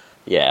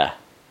 Yeah.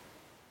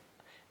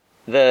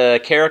 The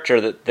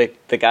character,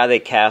 the guy they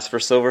cast for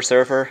Silver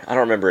Surfer, I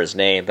don't remember his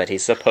name, but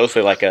he's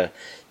supposedly like a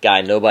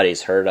guy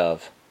nobody's heard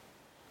of.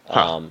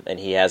 And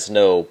he has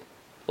no,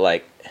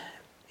 like,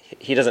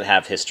 he doesn't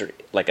have history,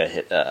 like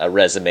a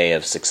resume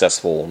of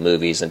successful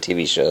movies and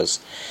TV shows.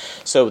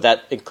 So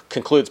that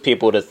concludes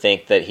people to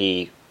think that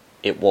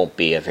it won't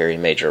be a very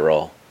major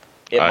role.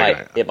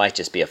 It might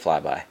just be a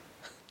flyby.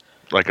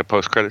 Like a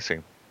post-credit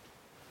scene.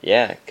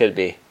 Yeah, it could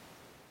be.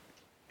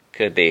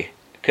 Could be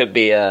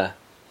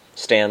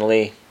Stan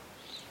Lee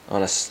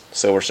on a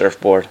silver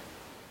surfboard.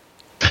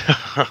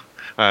 I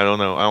don't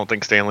know. I don't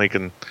think Stan Lee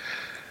can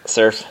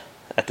surf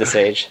at this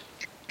age.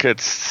 Could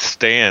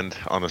stand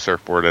on the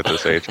surfboard at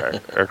this age,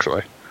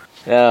 actually.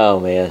 Oh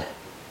man.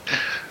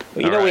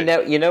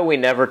 Well, we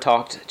never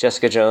talked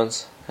Jessica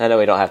Jones. I know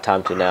we don't have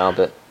time to now,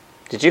 but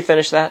did you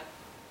finish that?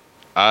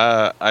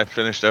 I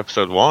finished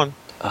episode 1.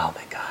 Oh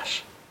my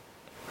gosh,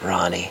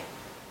 Ronnie.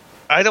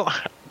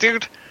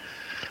 Dude.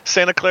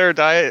 Santa Clara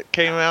Diet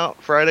came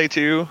out Friday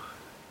too.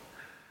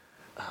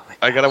 Oh my gosh.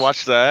 I gotta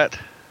watch that.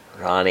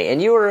 Ronnie, and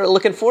you were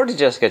looking forward to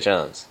Jessica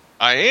Jones.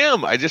 I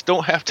am. I just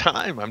don't have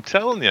time. I'm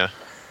telling you.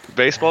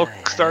 Baseball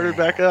started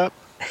back up.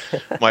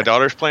 My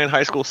daughter's playing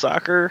high school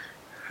soccer.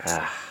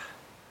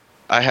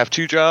 I have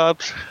 2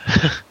 jobs.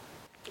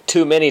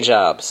 Too many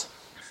jobs.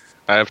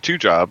 I have 2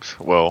 jobs.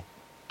 Well,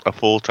 a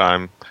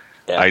full-time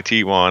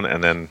IT one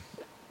and then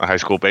a high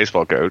school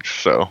baseball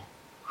coach. So,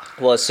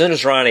 well, as soon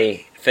as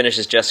Ronnie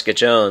finishes Jessica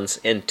Jones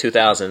in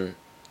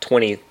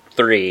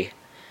 2023,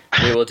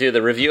 we will do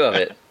the review of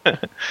it.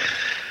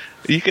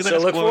 You can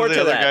ask one of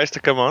the other guys to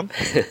come on.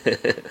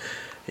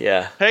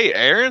 Yeah. Hey,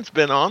 Aaron's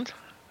been on.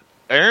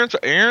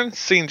 Aaron's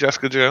seen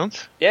Jessica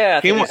Jones.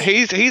 Yeah,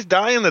 he's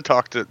dying to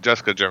talk to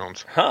Jessica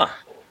Jones. Huh?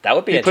 That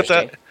would be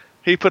interesting.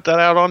 He put that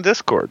out on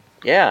Discord.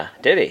 Yeah,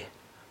 did he?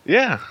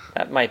 Yeah.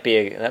 That might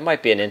be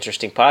an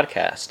interesting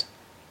podcast.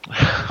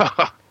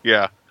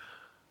 Yeah.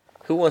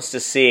 Who wants to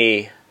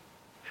see...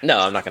 No,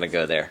 I'm not going to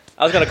go there.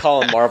 I was going to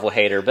call him Marvel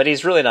hater, but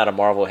he's really not a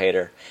Marvel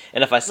hater.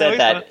 And if I said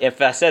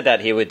that,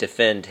 he would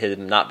defend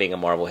him not being a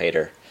Marvel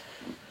hater.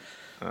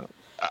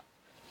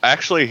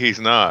 Actually, he's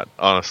not,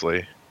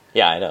 honestly.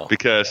 Yeah, I know.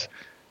 Because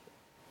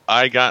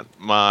I got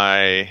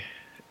my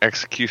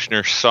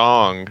Executioner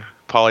Song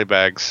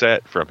polybag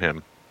set from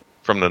him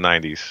from the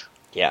 90s.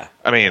 Yeah.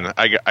 I mean,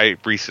 I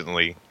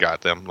recently got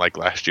them, like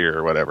last year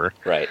or whatever.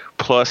 Right.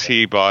 Plus,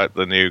 he bought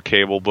the new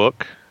Cable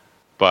book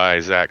by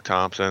Zach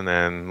Thompson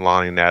and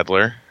Lonnie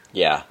Nadler.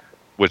 Yeah.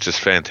 Which is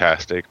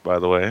fantastic, by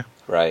the way.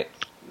 Right.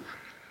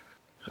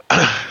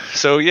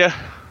 So, yeah.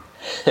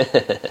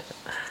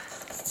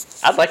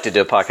 I'd like to do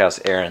a podcast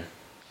with Aaron.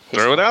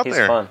 Throw it out he's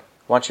there. Fun.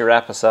 Why don't you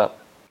wrap us up?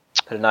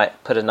 Put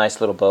a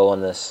nice little bow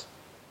on this.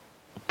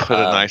 Put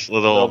a nice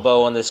little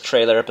bow on this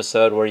trailer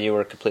episode where you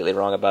were completely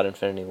wrong about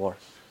Infinity War.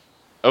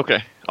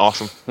 Okay,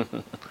 awesome.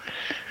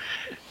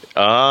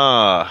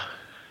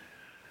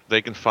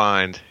 They can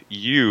find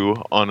you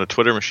on the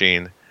Twitter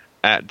machine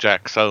at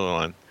Jack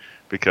Sutherland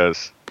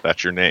because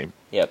that's your name.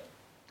 Yep.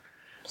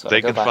 So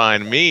they can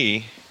find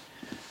me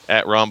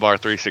at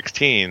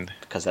Rombar316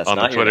 because that's on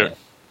not the Twitter. Your name.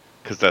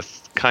 Because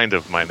that's kind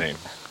of my name.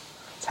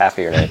 It's half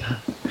of your name.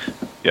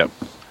 Yep.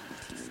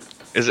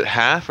 Is it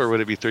half or would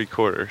it be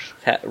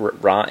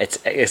 3/4? Ron,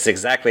 it's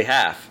exactly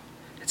half.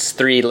 It's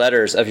 3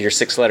 letters of your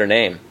 6-letter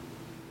name.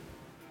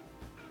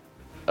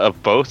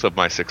 Of both of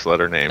my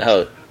 6-letter names.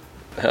 Oh,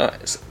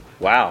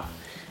 wow.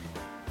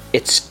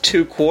 It's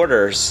 2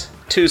 quarters,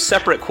 2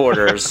 separate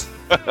quarters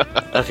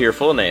of your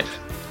full name.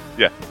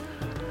 Yeah.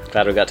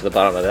 Glad we got to the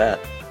bottom of that.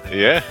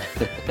 Yeah.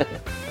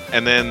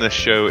 And then the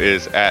show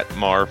is at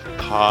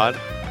MarvPod,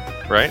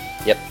 right?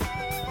 Yep.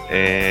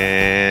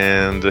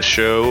 And the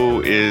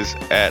show is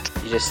at...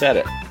 You just said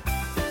it.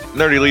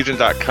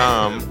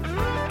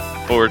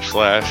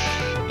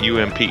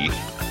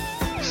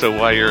 nerdylegion.com/UMP. So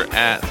while you're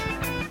at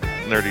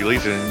Nerdy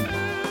Legion,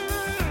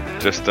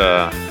 just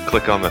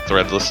click on the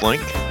Threadless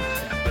link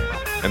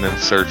and then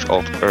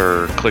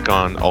click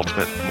on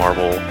Ultimate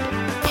Marvel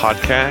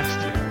Podcast.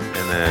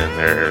 And then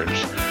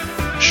there's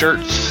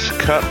shirts,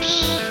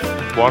 cups,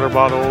 water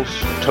bottles,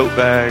 tote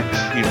bags,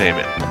 you name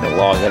it. I'm gonna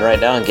log in right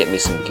now and get me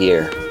some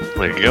gear.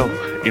 There you go.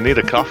 You need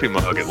a coffee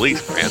mug at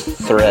least, man.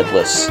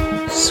 Threadless.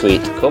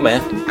 Sweet. Cool,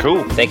 man.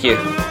 Cool. Thank you.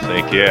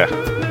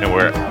 And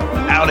we're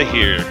out of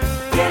here.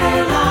 Get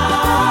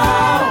along.